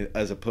isometric,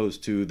 as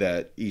opposed to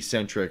that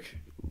eccentric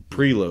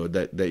preload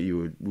that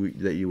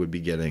you would be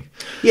getting.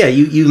 Yeah,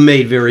 you've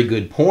made very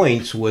good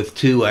points with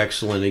two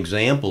excellent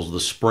examples. The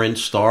sprint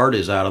start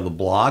is out of the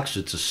blocks.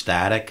 It's a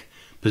static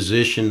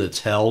position that's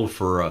held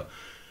for a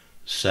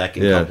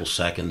second, couple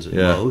seconds at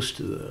most.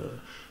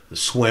 The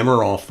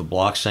swimmer off the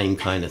block, same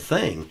kind of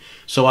thing.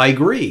 So I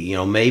agree. You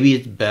know, maybe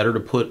it's better to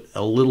put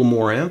a little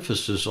more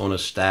emphasis on a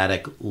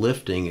static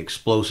lifting,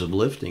 explosive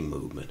lifting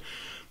movement.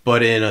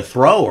 But in a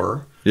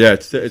thrower,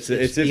 it's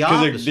the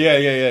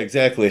opposite.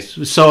 Exactly.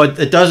 So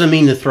it doesn't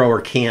mean the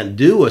thrower can't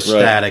do a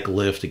static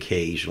lift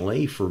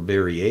occasionally for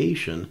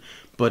variation,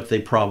 but they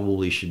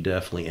probably should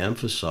definitely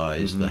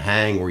emphasize the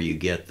hang, where you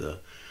get the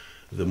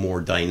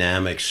more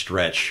dynamic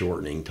stretch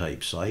shortening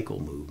type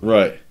cycle movement.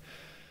 Right.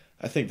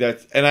 I think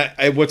that's, and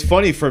I what's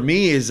funny for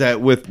me is that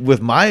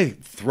with my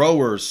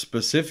throwers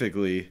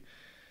specifically,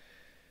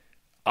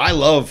 I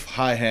love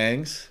high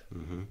hangs.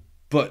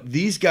 But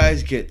these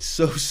guys get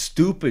so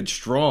stupid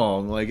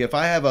strong. Like if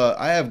I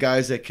have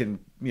guys that can,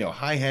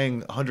 high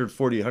hang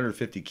 140,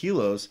 150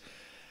 kilos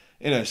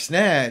in a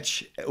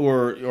snatch,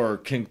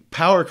 or can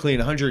power clean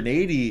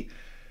 180.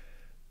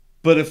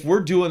 But if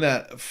we're doing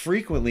that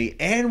frequently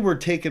and we're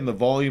taking the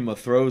volume of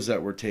throws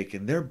that we're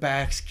taking, their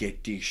backs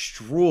get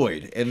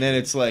destroyed. And then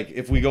it's like,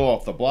 if we go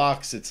off the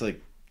blocks, it's like,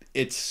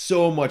 it's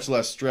so much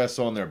less stress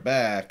on their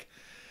back.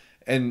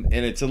 And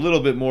it's a little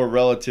bit more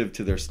relative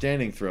to their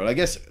standing throw. And I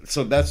guess,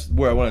 so that's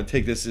where I want to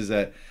take this, is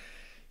that,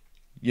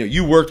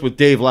 you worked with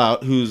Dave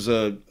Lout, who's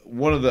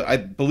one of the, I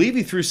believe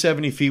he threw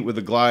 70 feet with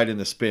the glide and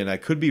the spin. I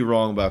could be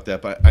wrong about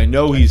that, but I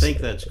know I think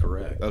that's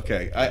correct.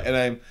 Okay.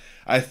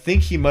 I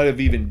think he might have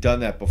even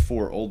done that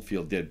before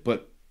Oldfield did.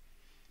 But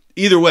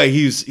either way,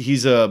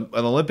 he's an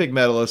Olympic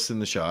medalist in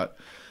the shot.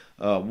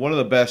 One of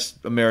the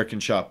best American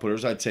shot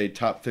putters. I'd say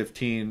top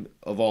 15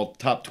 of all,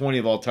 top 20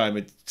 of all time.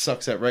 It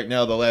sucks that right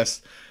now, the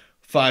last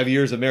 5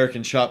 years,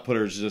 American shot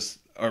putters just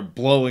are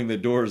blowing the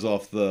doors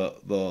off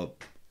the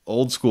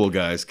old school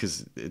guys,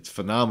 because it's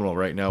phenomenal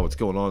right now what's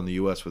going on in the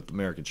U.S. with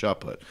American shot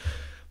put.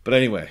 But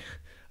anyway,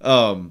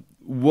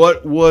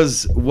 what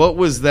was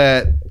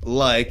that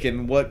like,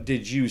 and what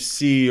did you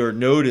see or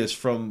notice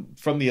from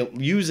the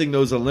using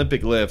those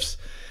Olympic lifts?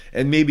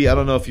 And maybe, I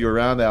don't know if you're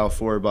around Al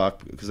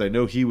Feuerbach, because I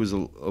know he was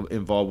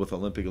involved with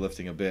Olympic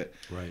lifting a bit.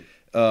 Right.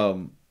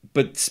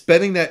 But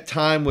spending that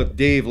time with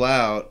Dave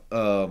Lout,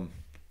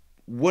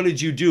 what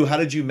did you do? How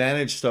did you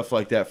manage stuff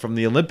like that from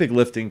the Olympic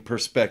lifting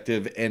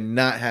perspective, and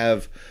not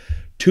have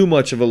too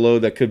much of a load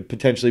that could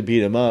potentially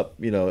beat him up,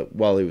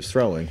 while he was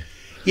throwing?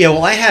 Yeah,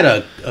 well, I had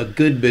a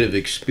good bit of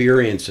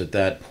experience at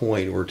that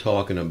point. We're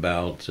talking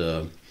about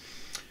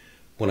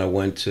when I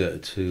went to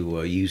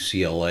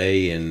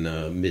UCLA in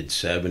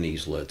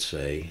mid-'70s, let's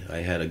say. I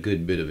had a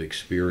good bit of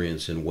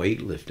experience in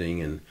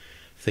weightlifting and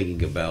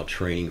thinking about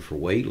training for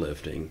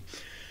weightlifting.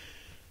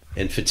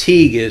 And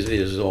fatigue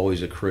is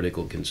always a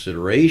critical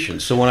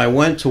consideration. So when I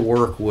went to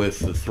work with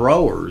the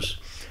throwers,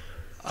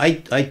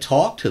 I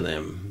talked to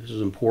them. This is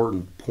an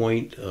important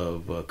point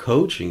of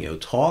coaching.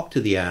 Talk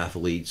to the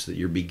athletes that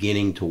you're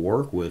beginning to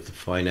work with to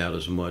find out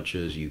as much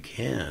as you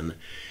can,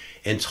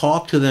 and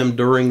talk to them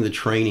during the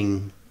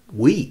training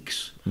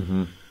weeks.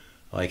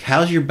 Like,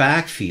 how's your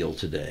back feel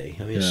today?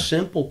 I mean, a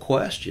simple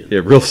question. Yeah,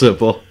 real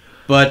simple.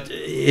 But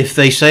if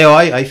they say, oh,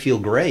 I feel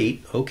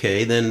great,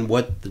 okay, then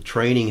what the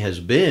training has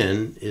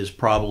been is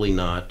probably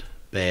not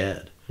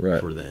bad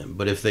for them.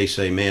 But if they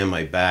say, man,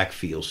 my back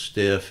feels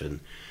stiff and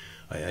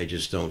I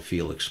just don't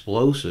feel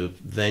explosive,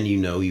 then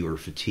you are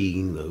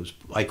fatiguing those,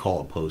 I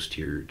call it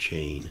posterior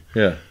chain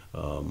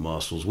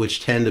muscles,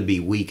 which tend to be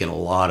weak in a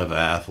lot of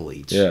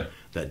athletes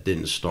that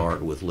didn't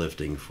start with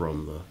lifting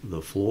from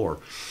the floor.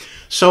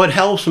 So it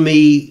helps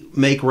me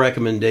make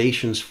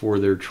recommendations for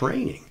their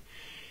training.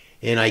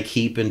 And I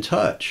keep in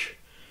touch,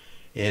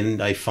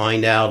 and I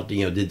find out,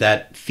 did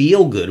that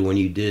feel good when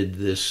you did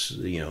this,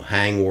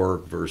 hang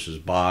work versus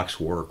box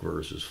work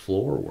versus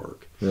floor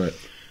work. Right.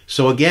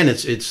 So again,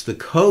 it's the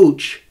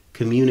coach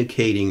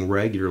communicating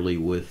regularly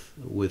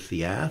with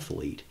the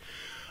athlete.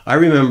 I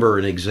remember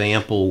an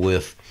example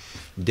with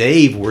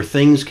Dave where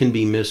things can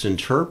be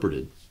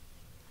misinterpreted.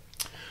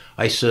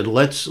 I said,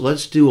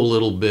 let's do a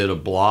little bit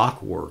of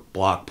block work,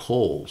 block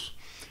pulls.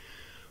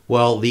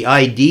 Well, the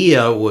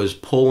idea was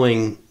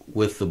pulling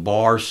with the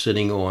bar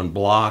sitting on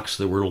blocks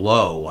that were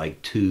low,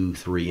 like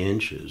 2-3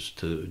 inches,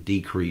 to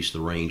decrease the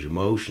range of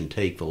motion,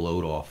 take the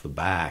load off the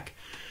back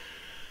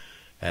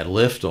at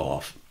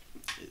liftoff.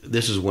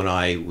 This is when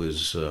I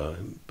was,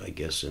 I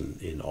guess,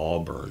 in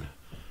Auburn.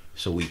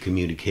 So we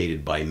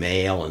communicated by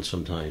mail and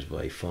sometimes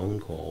by phone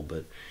call.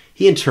 But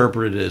he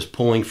interpreted it as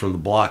pulling from the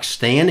block,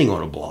 standing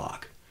on a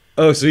block.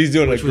 Oh, so he's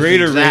doing a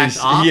greater range.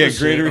 Yeah,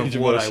 greater range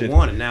of what I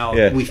wanted.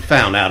 Now, we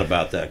found out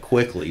about that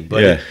quickly.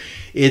 But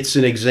it's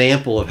an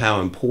example of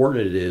how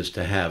important it is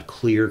to have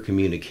clear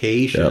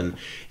communication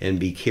and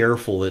be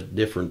careful that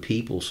different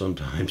people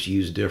sometimes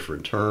use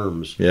different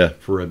terms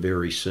for a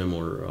very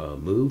similar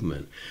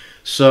movement.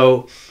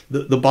 So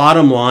the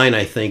bottom line,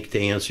 I think, to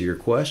answer your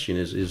question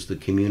is the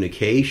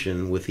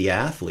communication with the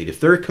athlete. If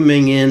they're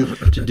coming in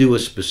to do a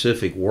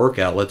specific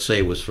workout, let's say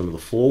it was from the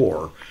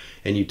floor,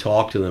 and you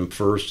talk to them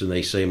first and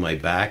they say, my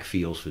back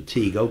feels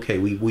fatigue. Okay,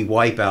 we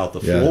wipe out the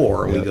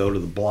floor and we go to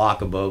the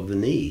block above the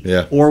knee.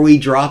 Or we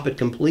drop it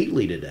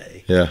completely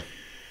today.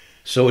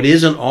 So it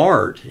is an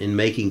art in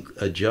making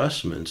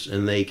adjustments,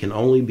 and they can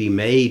only be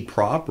made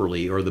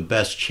properly, or the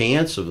best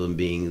chance of them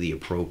being the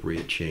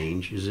appropriate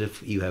change is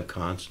if you have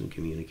constant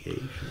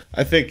communication.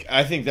 I think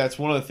that's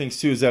one of the things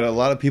too, is that a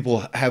lot of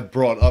people have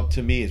brought up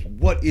to me is,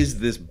 what is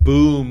this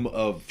boom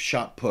of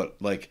shot put?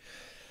 Like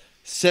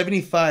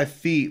 75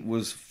 feet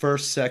was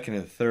first, second,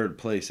 and third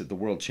place at the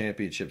World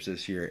Championships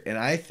this year. And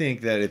I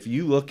think that if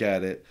you look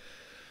at it,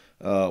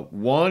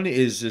 one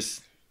is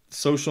just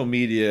social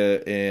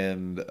media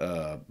and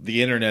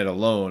the internet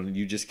alone.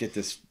 You just get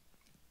this,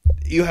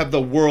 you have the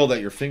world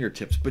at your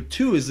fingertips. But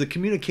two is the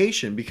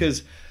communication,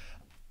 because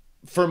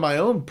for my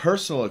own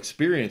personal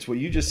experience, what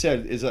you just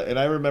said is, and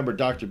I remember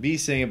Dr. B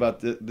saying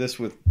about this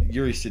with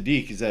Yuri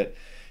Sadiq, is that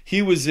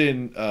he was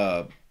in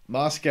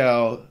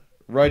Moscow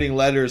writing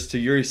letters to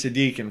Yuri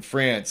Sadiq in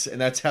France,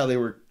 and that's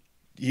how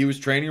he was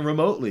training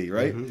remotely,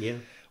 right?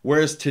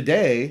 Whereas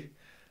today,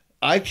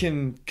 I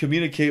can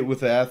communicate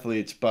with the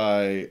athletes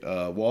by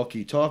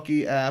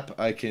walkie-talkie app.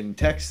 I can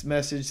text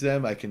message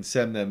them. I can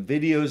send them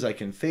videos. I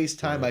can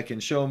FaceTime. I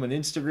can show them an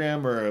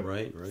Instagram or a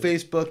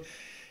Facebook,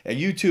 and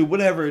YouTube,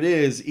 whatever it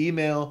is,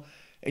 email.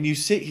 And you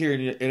sit here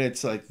and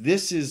it's like,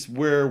 this is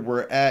where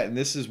we're at, and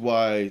this is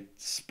why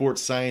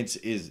sports science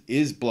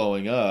is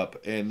blowing up,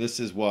 and this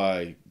is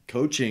why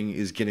coaching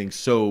is getting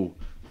so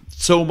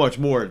much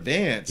more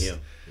advanced.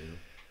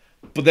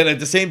 But then at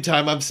the same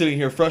time, I'm sitting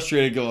here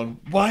frustrated going,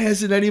 why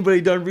hasn't anybody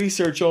done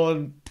research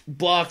on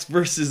blocks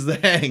versus the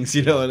hangs?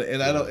 You know,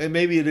 and I don't, and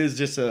maybe it is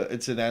just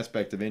it's an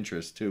aspect of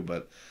interest too,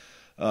 but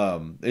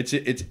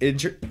it's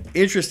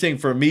interesting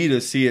for me to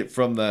see it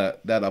from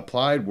that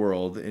applied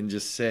world and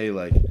just say,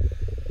 like,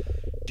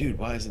 dude,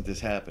 why isn't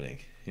this happening?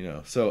 You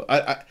know, so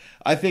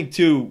I think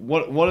too,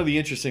 one of the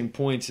interesting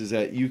points is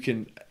that you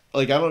can,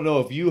 like, I don't know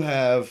if you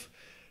have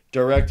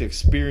direct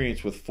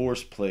experience with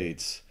force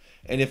plates,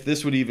 and if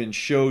this would even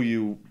show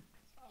you.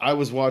 I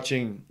was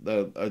watching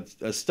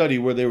a study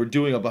where they were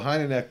doing a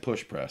behind-the-neck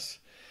push press,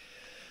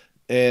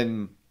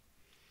 and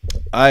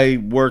I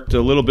worked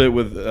a little bit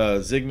with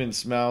Zygmunt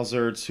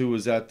Smalzerts, who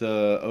was at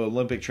the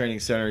Olympic Training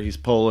Center. He's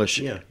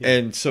Polish,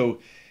 and so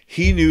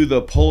he knew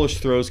the Polish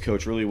throws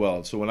coach really well.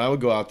 And so when I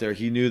would go out there,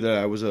 he knew that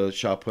I was a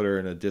shot putter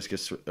and a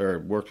discus, or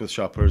worked with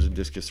shot putters and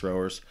discus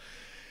throwers,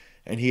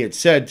 and he had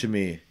said to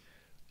me,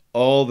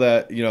 all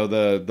that, you know,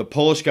 the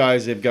Polish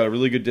guys, they've got a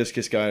really good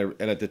discus guy,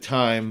 and at the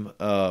time,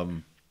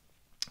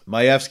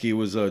 Majewski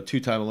was a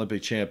two-time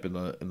Olympic champ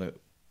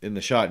in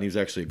the shot, and he was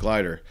actually a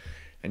glider.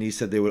 And he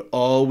said they would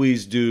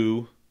always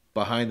do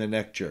behind the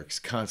neck jerks,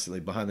 constantly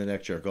behind the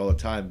neck jerk all the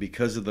time,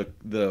 because of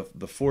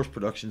the force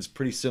production is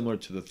pretty similar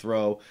to the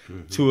throw,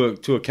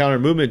 to a counter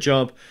movement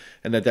jump,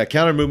 and that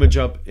counter movement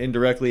jump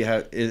indirectly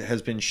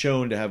has been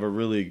shown to have a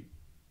really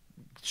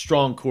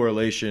strong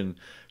correlation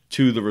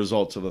to the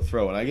results of the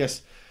throw. And I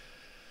guess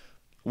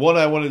one,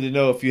 I wanted to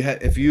know if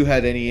you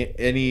had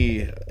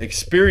any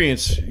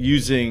experience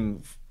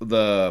using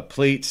the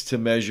plates to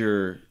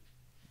measure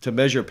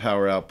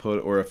power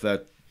output, or if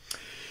that.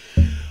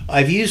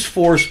 I've used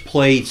force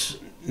plates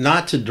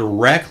not to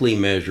directly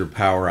measure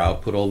power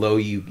output, although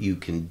you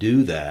can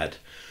do that.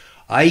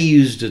 I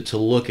used it to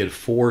look at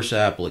force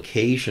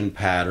application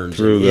patterns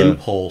and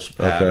impulse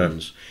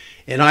patterns.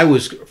 And I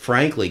was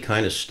frankly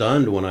kind of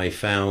stunned when I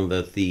found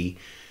that the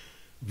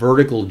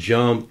vertical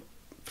jump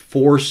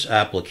force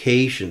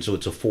application, so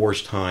it's a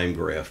force time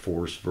graph,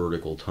 force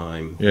vertical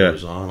time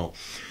horizontal,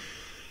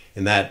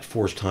 and that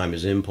force time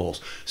is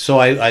impulse. So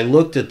I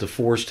looked at the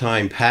force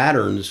time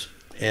patterns,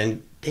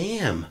 and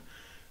damn,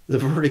 the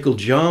vertical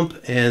jump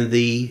and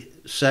the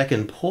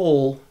second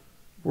pull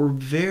were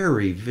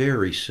very,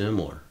 very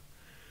similar.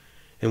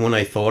 And when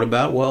I thought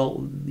about,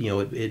 well, you know,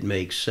 it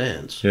makes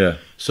sense.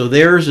 So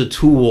there's a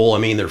tool. I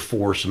mean, they're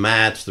force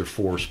mats, they're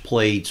force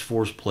plates.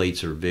 Force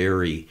plates are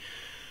very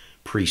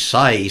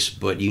precise,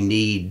 but you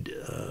need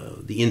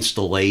the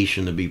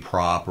installation to be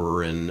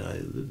proper, and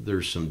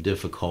there's some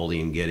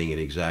difficulty in getting it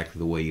exactly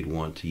the way you'd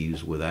want to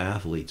use with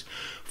athletes.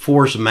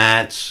 Force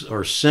mats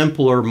are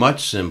simpler,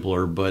 much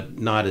simpler, but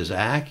not as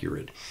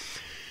accurate.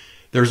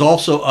 There's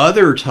also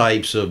other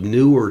types of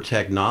newer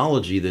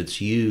technology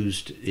that's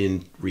used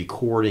in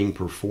recording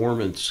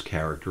performance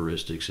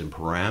characteristics and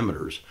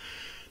parameters.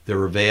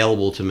 They're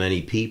available to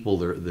many people.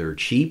 They're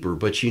cheaper,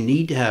 but you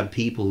need to have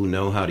people who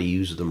know how to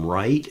use them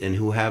right and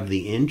who have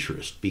the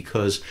interest,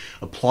 because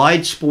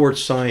applied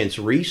sports science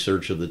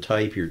research of the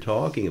type you're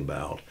talking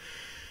about,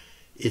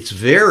 it's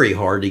very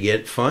hard to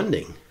get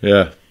funding.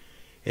 Yeah.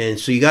 And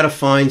so you got to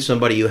find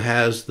somebody who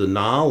has the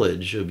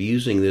knowledge of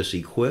using this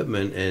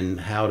equipment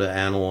and how to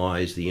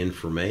analyze the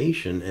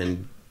information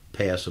and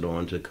pass it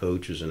on to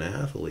coaches and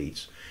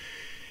athletes.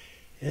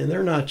 And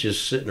they're not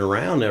just sitting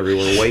around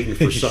everywhere waiting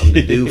for something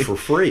to do for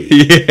free.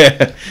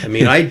 Yeah. I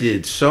mean, I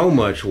did so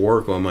much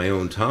work on my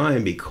own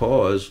time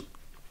because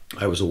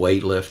I was a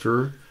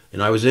weightlifter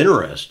and I was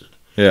interested.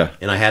 Yeah.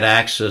 And I had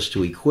access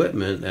to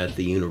equipment at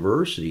the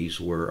universities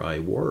where I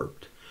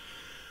worked.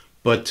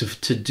 But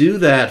to do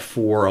that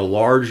for a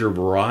larger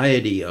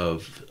variety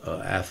of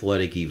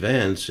athletic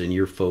events, and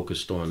you're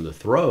focused on the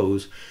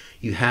throws,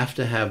 you have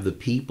to have the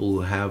people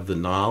who have the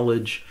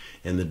knowledge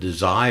and the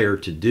desire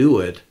to do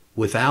it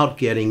without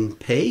getting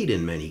paid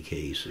in many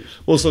cases.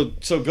 Well,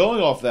 so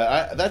going off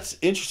that, that's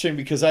interesting,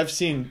 because I've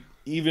seen,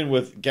 even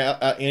with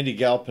Andy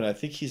Galpin, I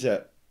think he's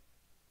at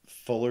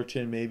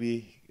Fullerton,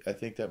 maybe. I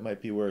think that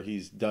might be where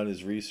he's done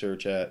his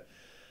research at.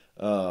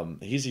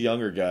 He's a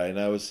younger guy,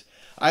 and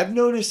I've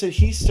noticed that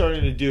he's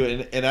starting to do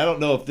it, and I don't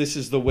know if this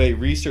is the way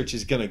research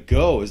is going to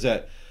go, is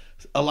that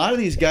a lot of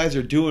these guys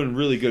are doing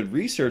really good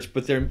research,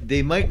 but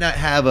they might not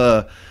have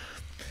a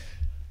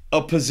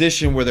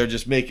position where they're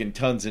just making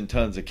tons and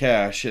tons of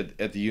cash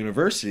at the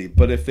university.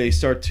 But if they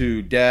start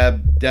to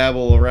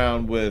dabble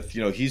around with,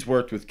 he's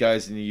worked with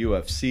guys in the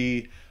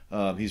UFC,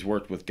 he's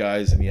worked with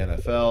guys in the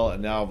NFL,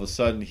 and now all of a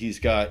sudden he's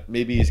got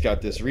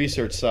this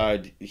research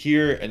side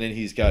here, and then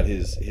he's got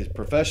his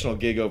professional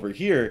gig over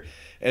here.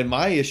 And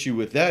my issue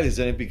with that is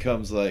then it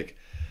becomes like,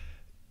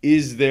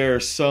 is there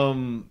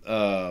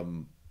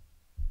some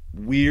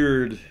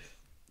weird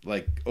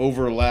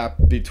overlap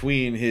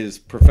between his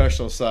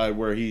professional side,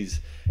 where he's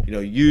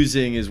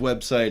using his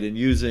website and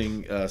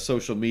using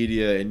social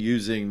media and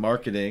using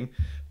marketing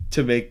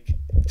to make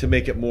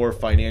it more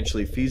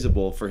financially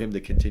feasible for him to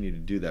continue to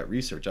do that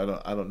research. I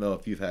don't know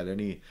if you've had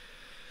any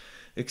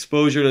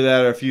exposure to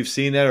that, or if you've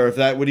seen that, or if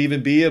that would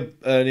even be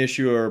an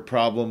issue or a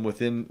problem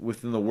within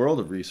the world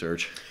of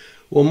research.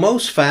 Well,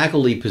 most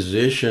faculty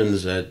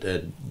positions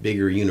at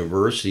bigger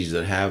universities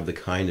that have the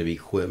kind of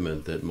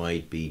equipment that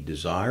might be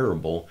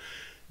desirable,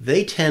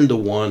 they tend to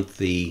want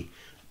the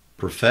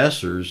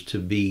professors to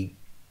be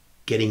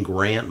getting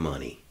grant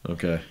money.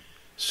 Okay.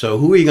 So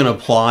who are you going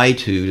to apply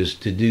to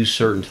do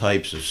certain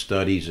types of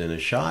studies in a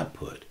shot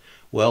put?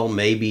 Well,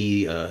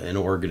 maybe an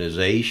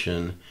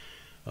organization,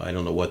 I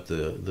don't know what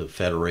the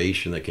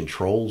federation that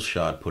controls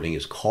shot putting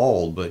is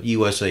called, but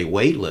USA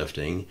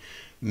Weightlifting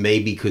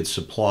maybe could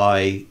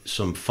supply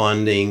some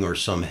funding or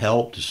some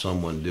help to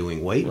someone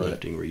doing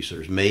weightlifting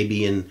research.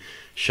 Maybe in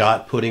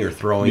shot putting or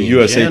throwing in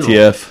USATF.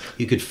 general,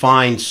 you could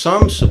find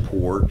some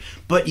support,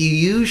 but you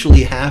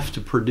usually have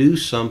to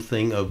produce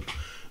something of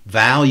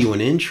value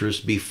and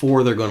interest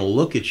before they're going to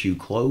look at you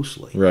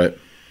closely. Right.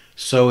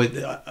 So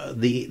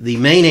the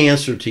main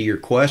answer to your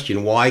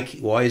question, why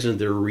isn't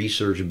there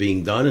research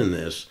being done in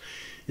this,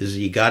 is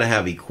you got to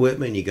have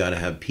equipment, you got to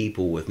have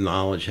people with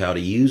knowledge how to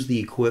use the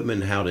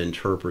equipment, how to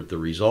interpret the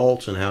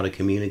results, and how to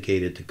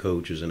communicate it to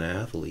coaches and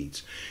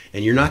athletes.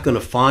 And you're not going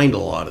to find a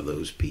lot of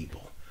those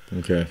people.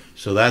 Okay.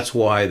 So that's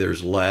why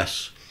there's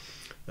less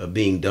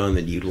being done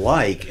than you'd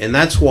like. And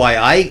that's why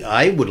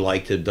I would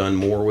like to have done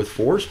more with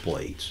force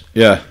plates.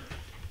 Yeah.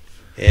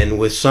 And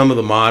with some of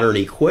the modern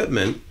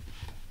equipment,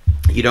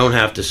 you don't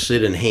have to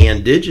sit and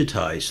hand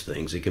digitize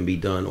things. It can be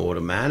done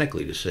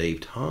automatically to save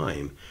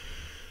time.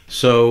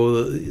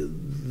 So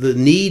the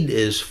need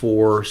is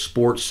for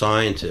sports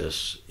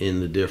scientists in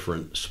the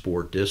different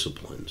sport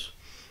disciplines.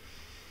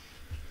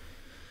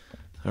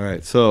 All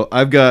right. So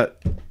I've got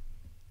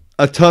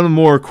a ton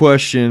more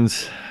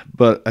questions,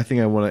 but I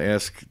think I want to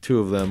ask two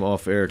of them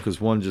off air,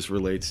 because one just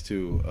relates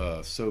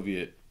to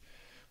Soviet.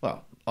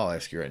 Well, I'll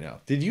ask you right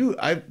now.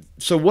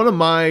 So one of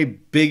my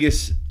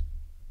biggest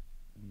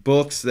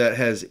books that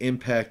has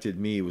impacted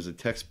me was a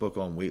textbook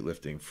on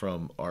weightlifting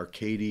from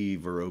Arkady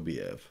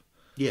Vorobiev.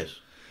 Yes.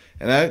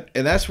 And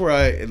that's where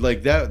I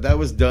that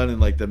was done in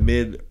the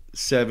mid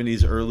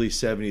 70s, early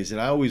 70s, and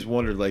I always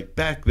wondered,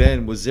 back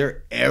then, was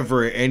there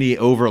ever any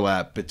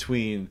overlap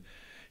between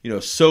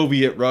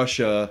Soviet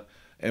Russia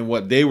and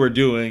what they were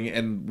doing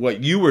and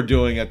what you were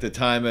doing at the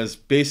time as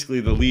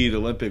basically the lead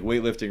Olympic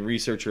weightlifting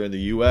researcher in the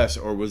US,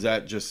 or was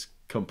that just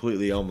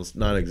completely almost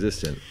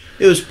non-existent?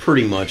 It was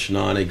pretty much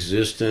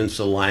non-existent.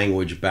 A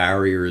language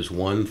barrier is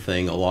one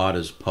thing. A lot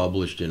is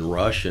published in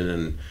Russian,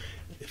 and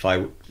if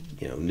I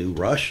knew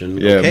Russian,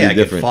 Yeah, okay, I could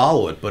different.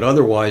 follow it. But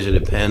otherwise, it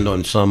depend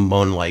on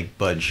someone like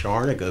Bud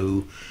Sharnica,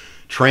 who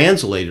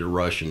translated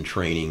Russian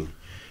training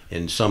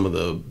in some of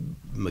the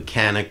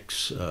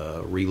mechanics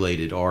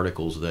related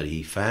articles that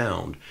he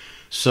found.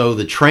 So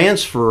the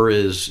transfer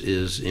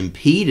is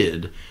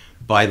impeded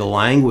by the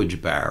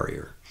language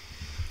barrier.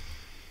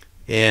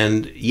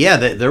 And yeah,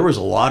 there was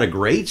a lot of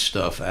great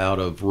stuff out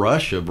of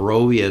Russia.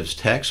 Boroviev's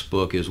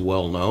textbook is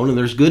well known, and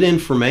there's good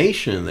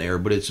information in there,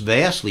 but it's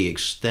vastly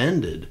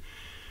extended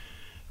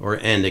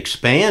and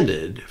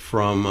expanded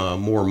from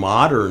more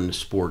modern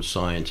sports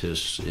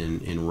scientists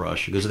in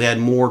Russia, because they had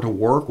more to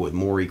work with,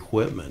 more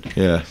equipment.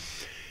 Yeah.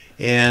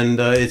 And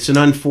it's an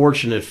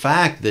unfortunate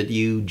fact that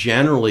you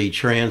generally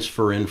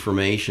transfer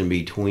information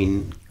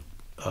between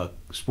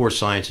sports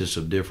scientists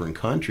of different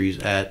countries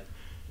at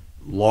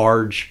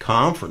large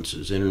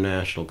conferences,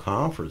 international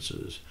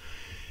conferences,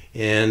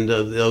 and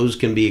those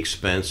can be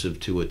expensive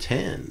to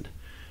attend.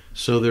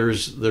 So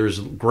there's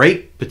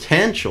great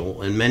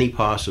potential and many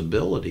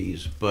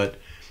possibilities, but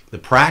the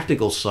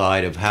practical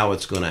side of how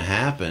it's going to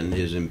happen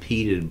is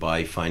impeded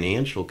by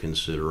financial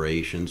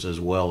considerations, as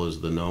well as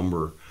the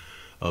number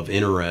of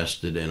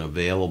interested and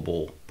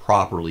available,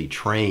 properly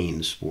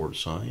trained sports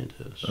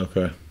scientists.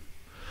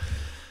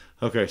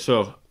 Okay,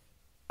 so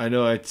I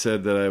know I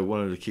said that I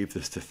wanted to keep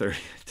this to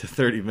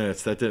 30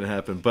 minutes. That didn't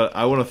happen, but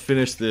I want to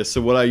finish this.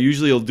 So what I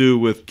usually will do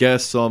with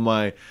guests on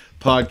my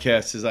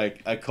podcast is I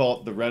call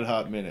it the Red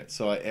Hot Minute.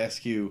 So I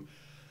ask you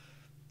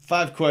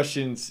 5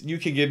 questions. You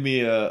can give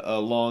me a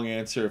long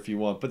answer if you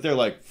want, but they're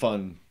like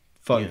fun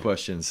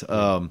questions.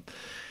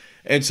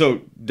 And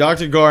so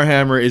Dr.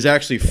 Garhammer is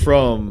actually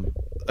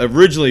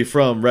originally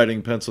from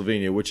Reading,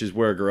 Pennsylvania, which is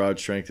where Garage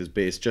Strength is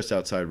based, just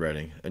outside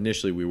Reading.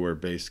 Initially, we were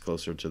based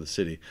closer to the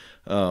city.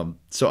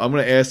 So I'm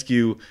going to ask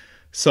you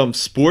some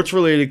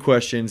sports-related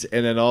questions,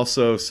 and then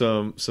also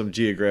some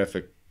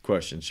geographic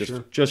questions,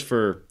 just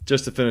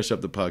to finish up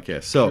the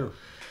podcast. So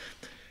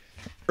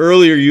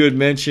earlier you had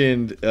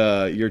mentioned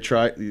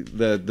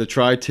the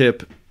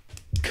tri-tip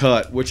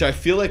cut, which I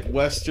feel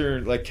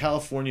like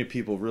California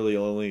people really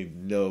only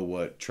know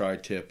what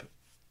tri-tip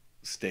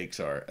steaks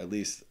are. At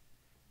least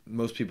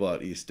most people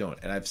out east don't.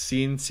 And I've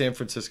seen San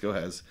Francisco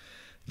has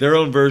their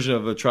own version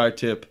of a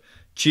tri-tip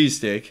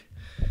cheesesteak.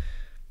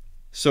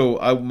 So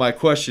my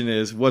question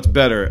is, what's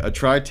better, a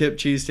tri-tip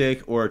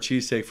cheesesteak or a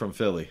cheesesteak from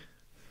Philly?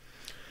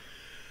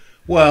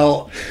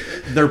 Well,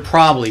 they're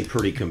probably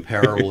pretty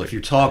comparable if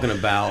you're talking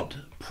about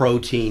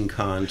protein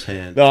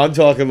content. No, I'm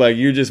talking like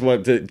you just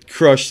want to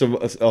crush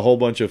a whole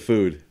bunch of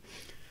food.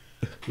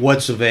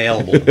 What's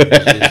available is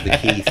the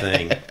key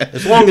thing.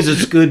 As long as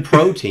it's good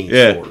protein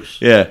source.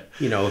 Yeah.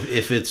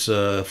 If it's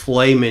a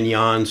filet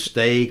mignon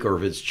steak or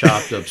if it's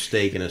chopped up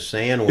steak in a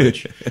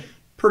sandwich,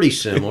 pretty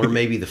similar.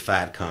 Maybe the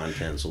fat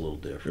content's a little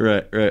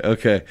different. Right.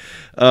 Okay.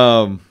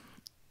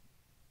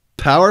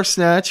 Power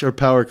snatch or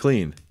power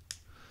clean?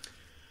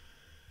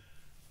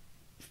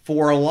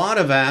 For a lot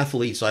of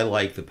athletes, I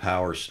like the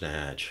power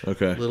snatch.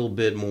 Okay. A little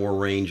bit more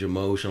range of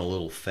motion, a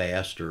little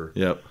faster.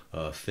 Yep.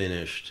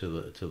 Finish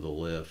to the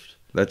lift.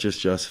 That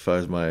just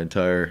justifies my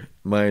entire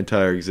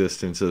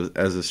existence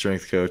as a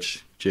strength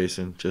coach,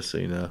 Jason. Just so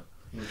you know.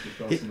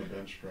 That's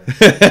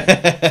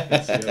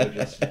the other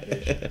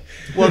justification.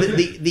 Well,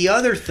 the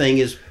other thing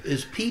is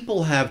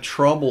people have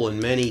trouble in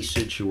many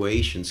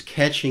situations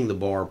catching the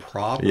bar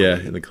properly. Yeah,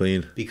 in the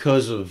clean.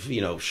 Because of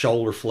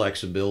shoulder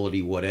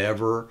flexibility,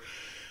 whatever.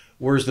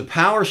 Whereas the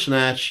power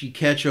snatch, you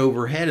catch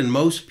overhead, and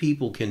most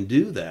people can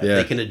do that. Yeah.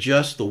 They can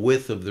adjust the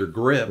width of their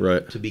grip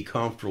Right. to be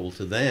comfortable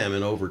to them,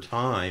 and over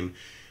time,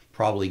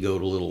 probably go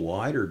to a little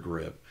wider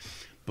grip.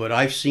 But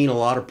I've seen a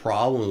lot of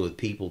problems with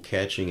people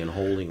catching and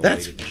holding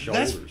weight at the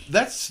shoulders.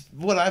 That's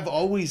what I've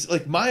always,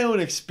 my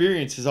own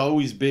experience has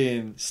always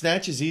been,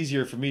 snatch is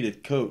easier for me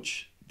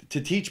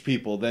to teach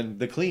people than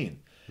the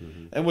clean.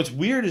 Mm-hmm. And what's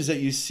weird is that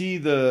you see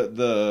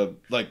the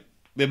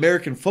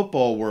American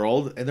football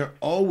world, and they're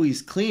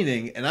always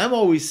cleaning, and I'm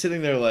always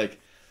sitting there like,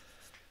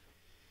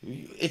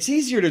 it's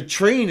easier to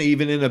train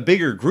even in a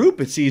bigger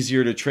group. It's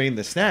easier to train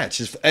the snatch.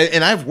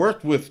 And I've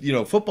worked with,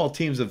 football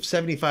teams of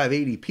 75,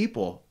 80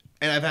 people,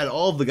 and I've had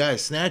all of the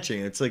guys snatching.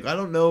 It's like, I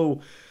don't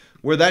know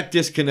where that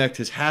disconnect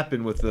has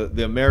happened with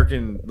the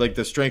American,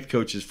 the strength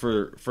coaches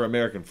for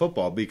American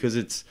football, because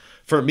it's,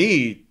 for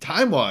me,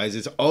 time-wise,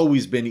 it's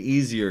always been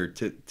easier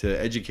to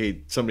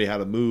educate somebody how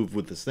to move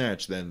with the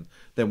snatch than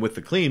with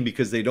the clean,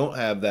 because they don't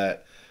have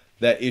that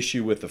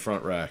issue with the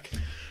front rack.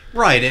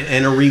 Right,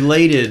 and a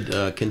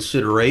related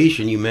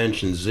consideration, you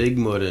mentioned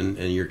Zygmunt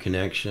and your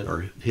connection,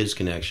 or his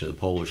connection to the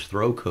Polish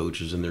throw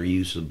coaches and their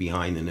use of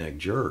behind-the-neck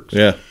jerks.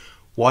 Yeah.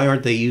 Why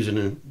aren't they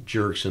using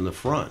jerks in the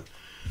front?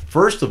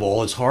 First of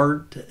all, it's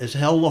hard as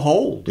hell to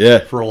hold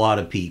for a lot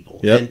of people.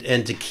 Yep.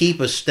 And to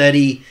keep a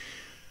steady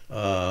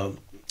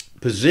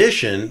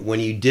position when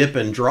you dip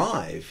and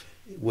drive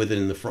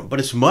within the front. But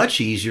it's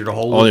much easier to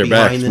hold on your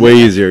back. behind It's the way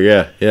neck. easier,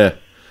 yeah.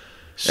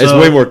 So, it's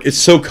way more. It's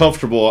so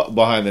comfortable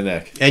behind the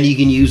neck. And you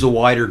can use a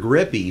wider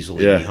grip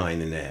easily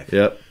behind the neck.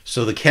 Yep.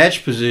 So the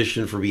catch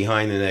position for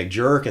behind the neck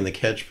jerk and the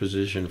catch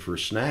position for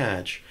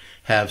snatch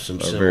have some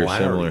Very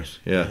similarities.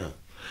 similar.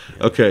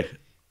 Yeah. Okay.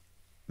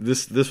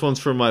 This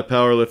one's for my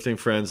powerlifting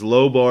friends.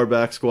 Low bar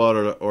back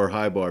squat or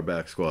high bar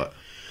back squat?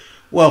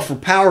 Well, for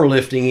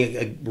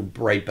powerlifting,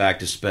 right back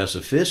to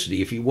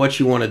specificity. What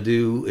you want to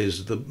do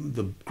is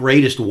the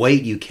greatest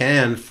weight you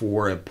can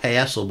for a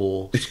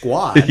passable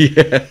squat.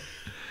 Yeah.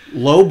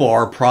 Low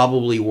bar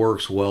probably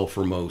works well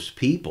for most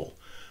people.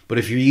 But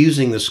if you're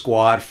using the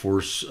squat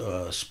for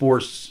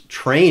sports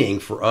training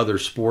for other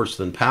sports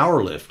than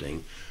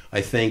powerlifting, I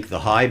think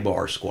the high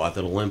bar squat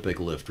that Olympic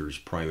lifters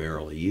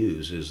primarily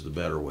use is the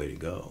better way to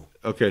go.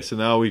 Okay, so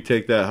now we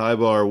take that high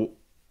bar.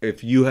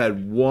 If you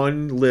had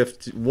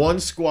one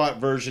squat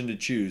version to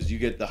choose, you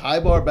get the high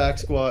bar back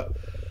squat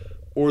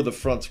or the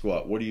front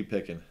squat. What are you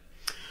picking?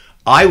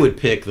 I would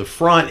pick the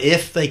front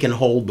if they can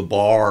hold the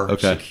bar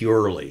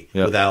securely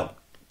without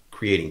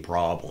creating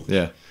problems.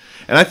 Yeah.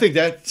 And I think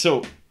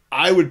so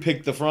I would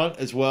pick the front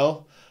as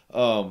well.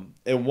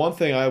 And one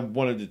thing I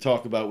wanted to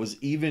talk about was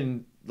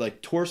even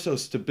like torso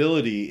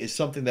stability is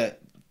something that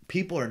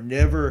people are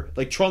never,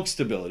 like trunk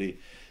stability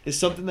is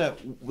something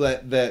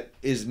that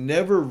is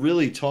never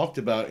really talked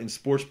about in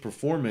sports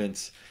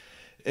performance.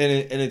 And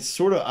it's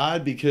sort of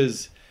odd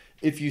because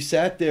if you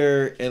sat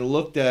there and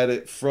looked at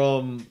it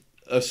from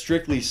a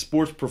strictly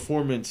sports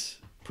performance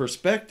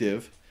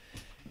perspective,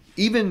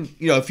 even,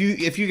 if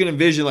you can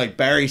envision like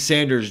Barry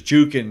Sanders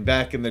juking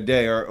back in the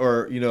day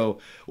or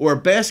a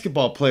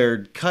basketball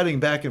player cutting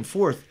back and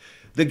forth,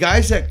 the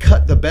guys that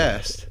cut the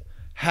best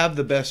have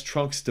the best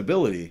trunk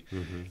stability.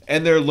 Mm-hmm.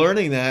 And they're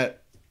learning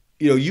that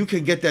you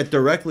can get that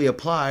directly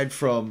applied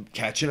from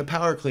catching a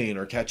power clean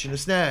or catching a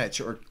snatch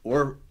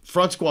or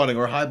front squatting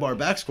or high bar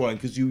back squatting,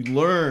 because you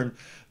learn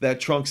that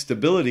trunk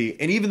stability.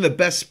 And even the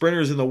best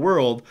sprinters in the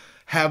world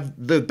are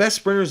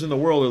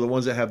the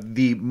ones that have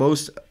the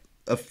most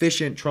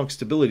efficient trunk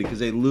stability, because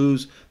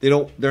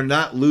they're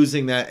not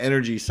losing that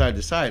energy side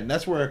to side. And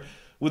that's where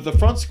with the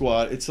front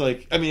squat, it's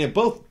like, I mean,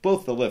 both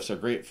the lifts are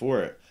great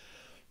for it.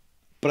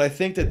 But I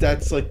think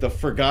that's like the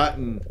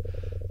forgotten,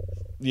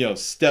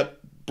 step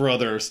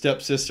brother or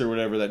step sister,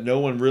 whatever, that no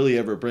one really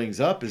ever brings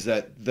up, is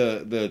that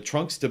the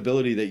trunk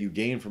stability that you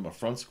gain from a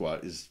front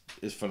squat is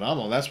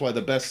phenomenal. And that's why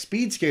the best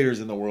speed skaters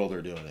in the world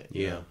are doing it.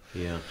 Yeah.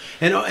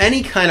 And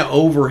any kind of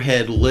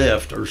overhead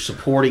lift or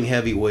supporting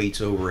heavy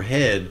weights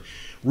overhead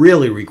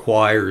really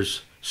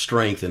requires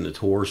strength in the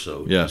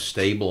torso to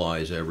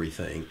stabilize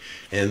everything.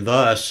 And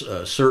thus,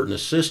 certain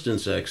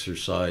assistance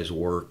exercise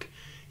work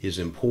is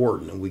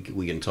important.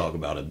 We can talk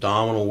about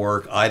abdominal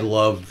work. I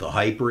loved the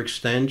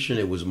hyperextension.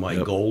 It was my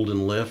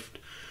golden lift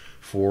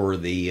for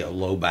the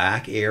low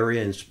back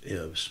area, and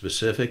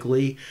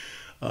specifically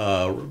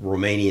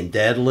Romanian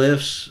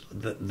deadlifts.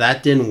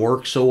 That didn't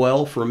work so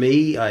well for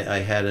me. I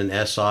had an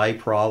SI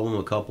problem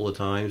a couple of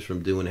times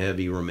from doing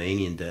heavy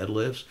Romanian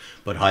deadlifts,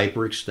 but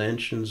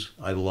hyperextensions,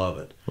 I love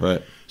it.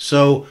 Right.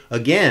 So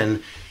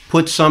again,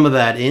 put some of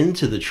that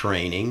into the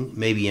training,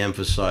 maybe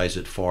emphasize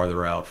it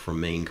farther out from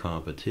main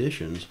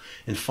competitions,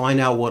 and find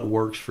out what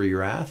works for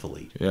your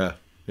athlete. Yeah.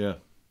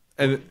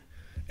 And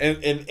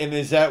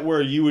is that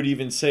where you would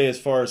even say, as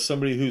far as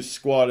somebody who's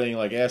squatting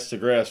like ass to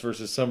grass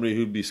versus somebody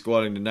who'd be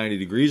squatting to 90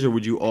 degrees, or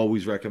would you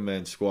always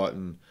recommend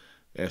squatting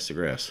ass to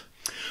grass?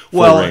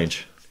 Well,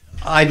 range?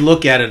 I'd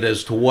look at it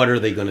as to what are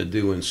they going to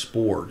do in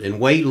sport. In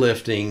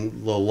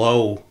weightlifting, the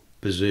low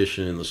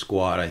position in the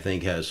squat, I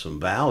think, has some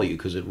value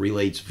because it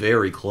relates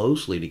very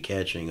closely to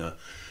catching a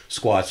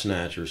squat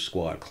snatch or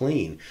squat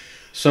clean.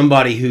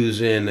 Somebody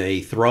who's in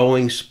a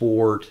throwing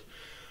sport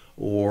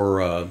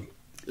or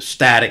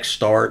static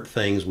start,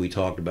 things we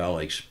talked about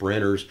like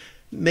sprinters,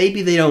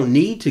 maybe they don't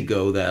need to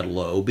go that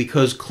low,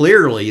 because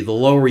clearly the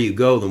lower you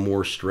go, the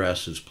more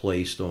stress is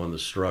placed on the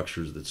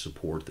structures that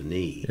support the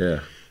knee. Yeah.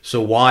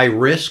 So why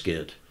risk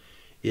it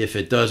if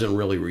it doesn't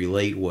really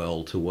relate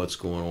well to what's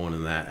going on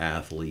in that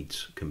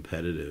athlete's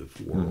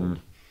competitive world? Mm-hmm.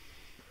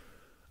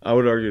 I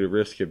would argue to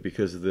risk it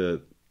because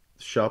the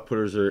shot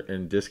putters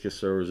and discus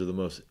throwers are the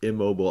most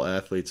immobile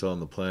athletes on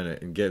the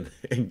planet, and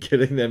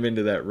getting them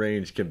into that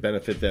range can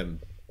benefit them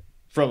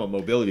from a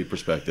mobility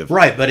perspective.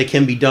 Right, but it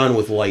can be done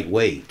with light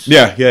weights.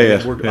 Yeah.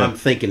 I'm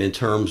thinking in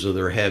terms of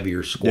their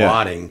heavier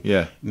squatting.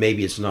 Yeah.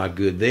 Maybe it's not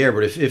good there,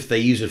 but if they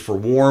use it for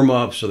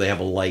warm-ups or they have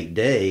a light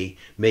day,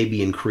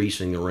 maybe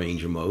increasing the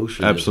range of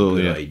motion is a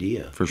good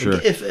idea. For sure.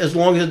 As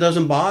long as it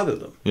doesn't bother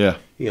them. Yeah.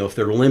 If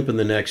they're limping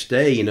the next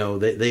day,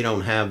 they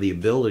don't have the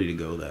ability to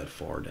go that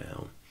far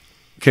down.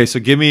 Okay, so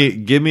give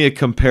me a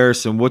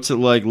comparison. What's it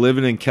like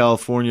living in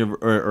California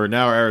or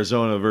now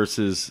Arizona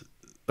versus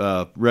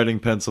Reading,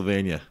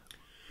 Pennsylvania?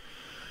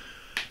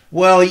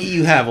 Well,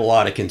 you have a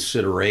lot of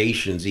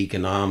considerations,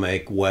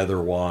 economic,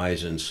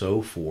 weather-wise, and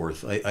so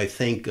forth. I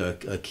think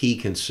a key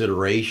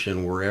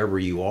consideration wherever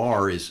you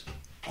are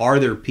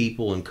there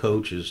people and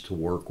coaches to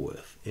work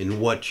with in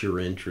what your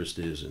interest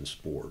is in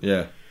sport?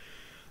 Yeah.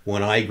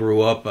 When I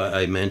grew up,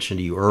 I mentioned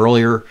to you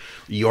earlier,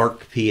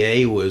 York,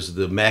 PA was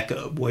the mecca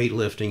of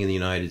weightlifting in the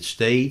United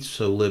States.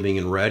 So living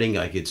in Reading,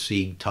 I could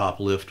see top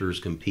lifters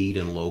compete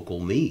in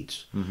local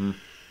meets. Mm-hmm.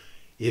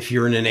 If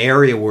you're in an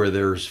area where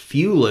there's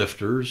few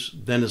lifters,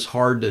 then it's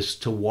hard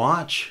to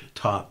watch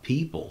top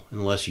people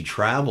unless you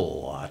travel a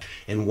lot.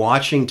 And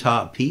watching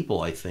top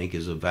people, I think,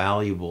 is a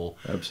valuable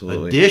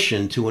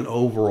addition to an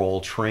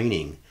overall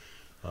training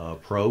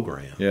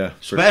program. Yeah,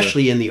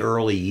 especially in the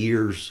early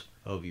years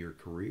of your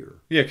career.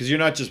 Yeah, because you're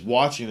not just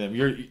watching them.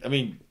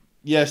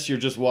 Yes, you're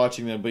just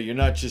watching them, but you're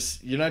not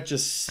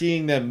just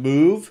seeing them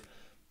move.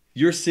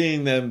 You're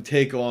seeing them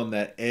take on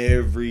that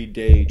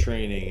everyday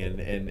training,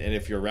 and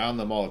if you're around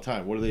them all the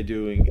time, what are they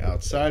doing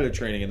outside of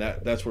training? And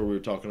that's where we were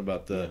talking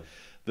about the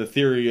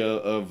theory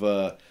of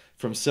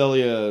from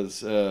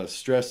Celia's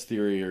stress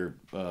theory, or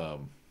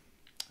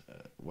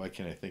why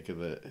can't I think of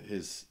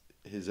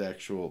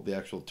the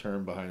actual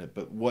term behind it?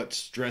 But what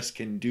stress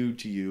can do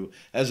to you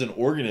as an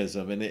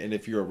organism, and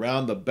if you're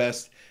around the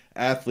best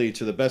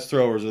athletes or the best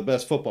throwers or the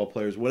best football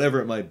players, whatever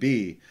it might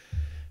be,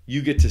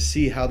 you get to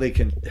see how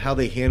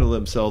they handle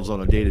themselves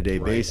on a day-to-day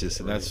basis,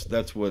 and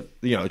that's what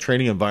a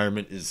training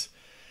environment is.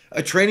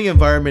 A training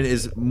environment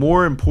is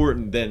more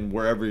important than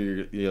wherever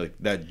you're like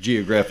that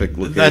geographic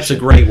location. That's a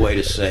great way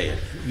to say it.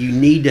 You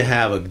need to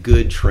have a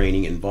good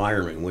training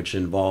environment, which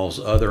involves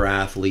other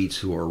athletes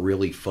who are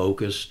really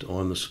focused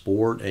on the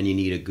sport, and you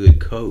need a good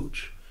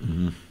coach.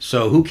 Mm-hmm.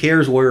 So who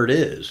cares where it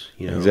is?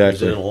 Exactly.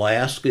 Is it in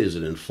Alaska? Is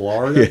it in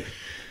Florida? Yeah.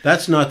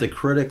 That's not the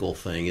critical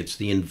thing. It's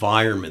the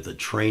environment, the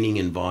training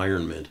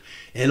environment,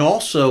 and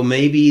also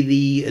maybe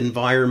the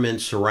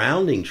environment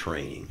surrounding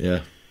training.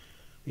 Yeah.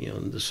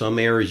 In some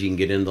areas you can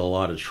get into a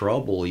lot of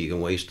trouble. You can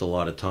waste a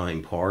lot of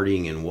time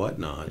partying and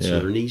whatnot. Yeah. So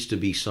there needs to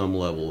be some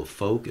level of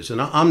focus. And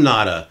I'm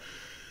not a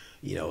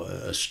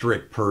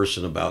strict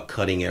person about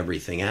cutting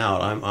everything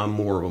out. I'm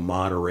more of a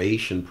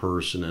moderation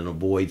person and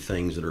avoid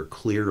things that are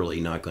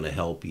clearly not going to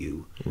help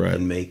you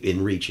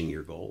in reaching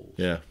your goals.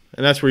 Yeah.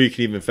 And that's where you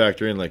can even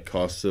factor in like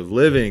costs of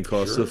living,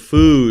 costs of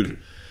food,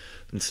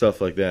 and stuff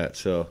like that.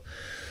 So,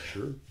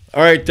 sure.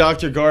 All right,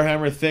 Dr.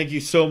 Garhammer, thank you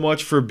so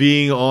much for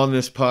being on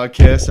this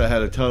podcast. I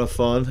had a ton of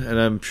fun, and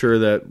I'm sure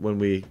that when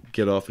we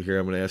get off of here,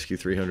 I'm going to ask you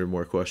 300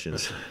 more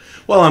questions.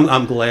 Well,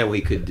 I'm glad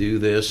we could do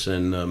this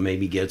and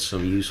maybe get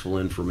some useful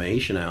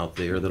information out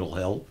there that'll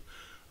help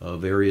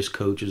various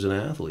coaches and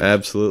athletes.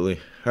 Absolutely.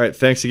 All right,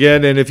 thanks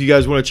again. And if you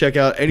guys want to check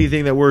out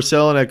anything that we're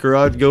selling at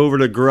Garage, go over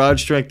to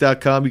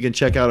GarageStrength.com. You can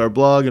check out our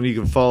blog, and you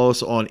can follow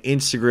us on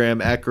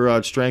Instagram at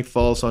Garage Strength.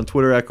 Follow us on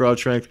Twitter at Garage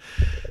Strength.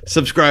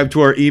 Subscribe to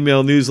our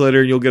email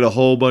newsletter, and you'll get a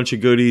whole bunch of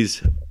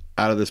goodies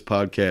out of this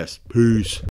podcast. Peace.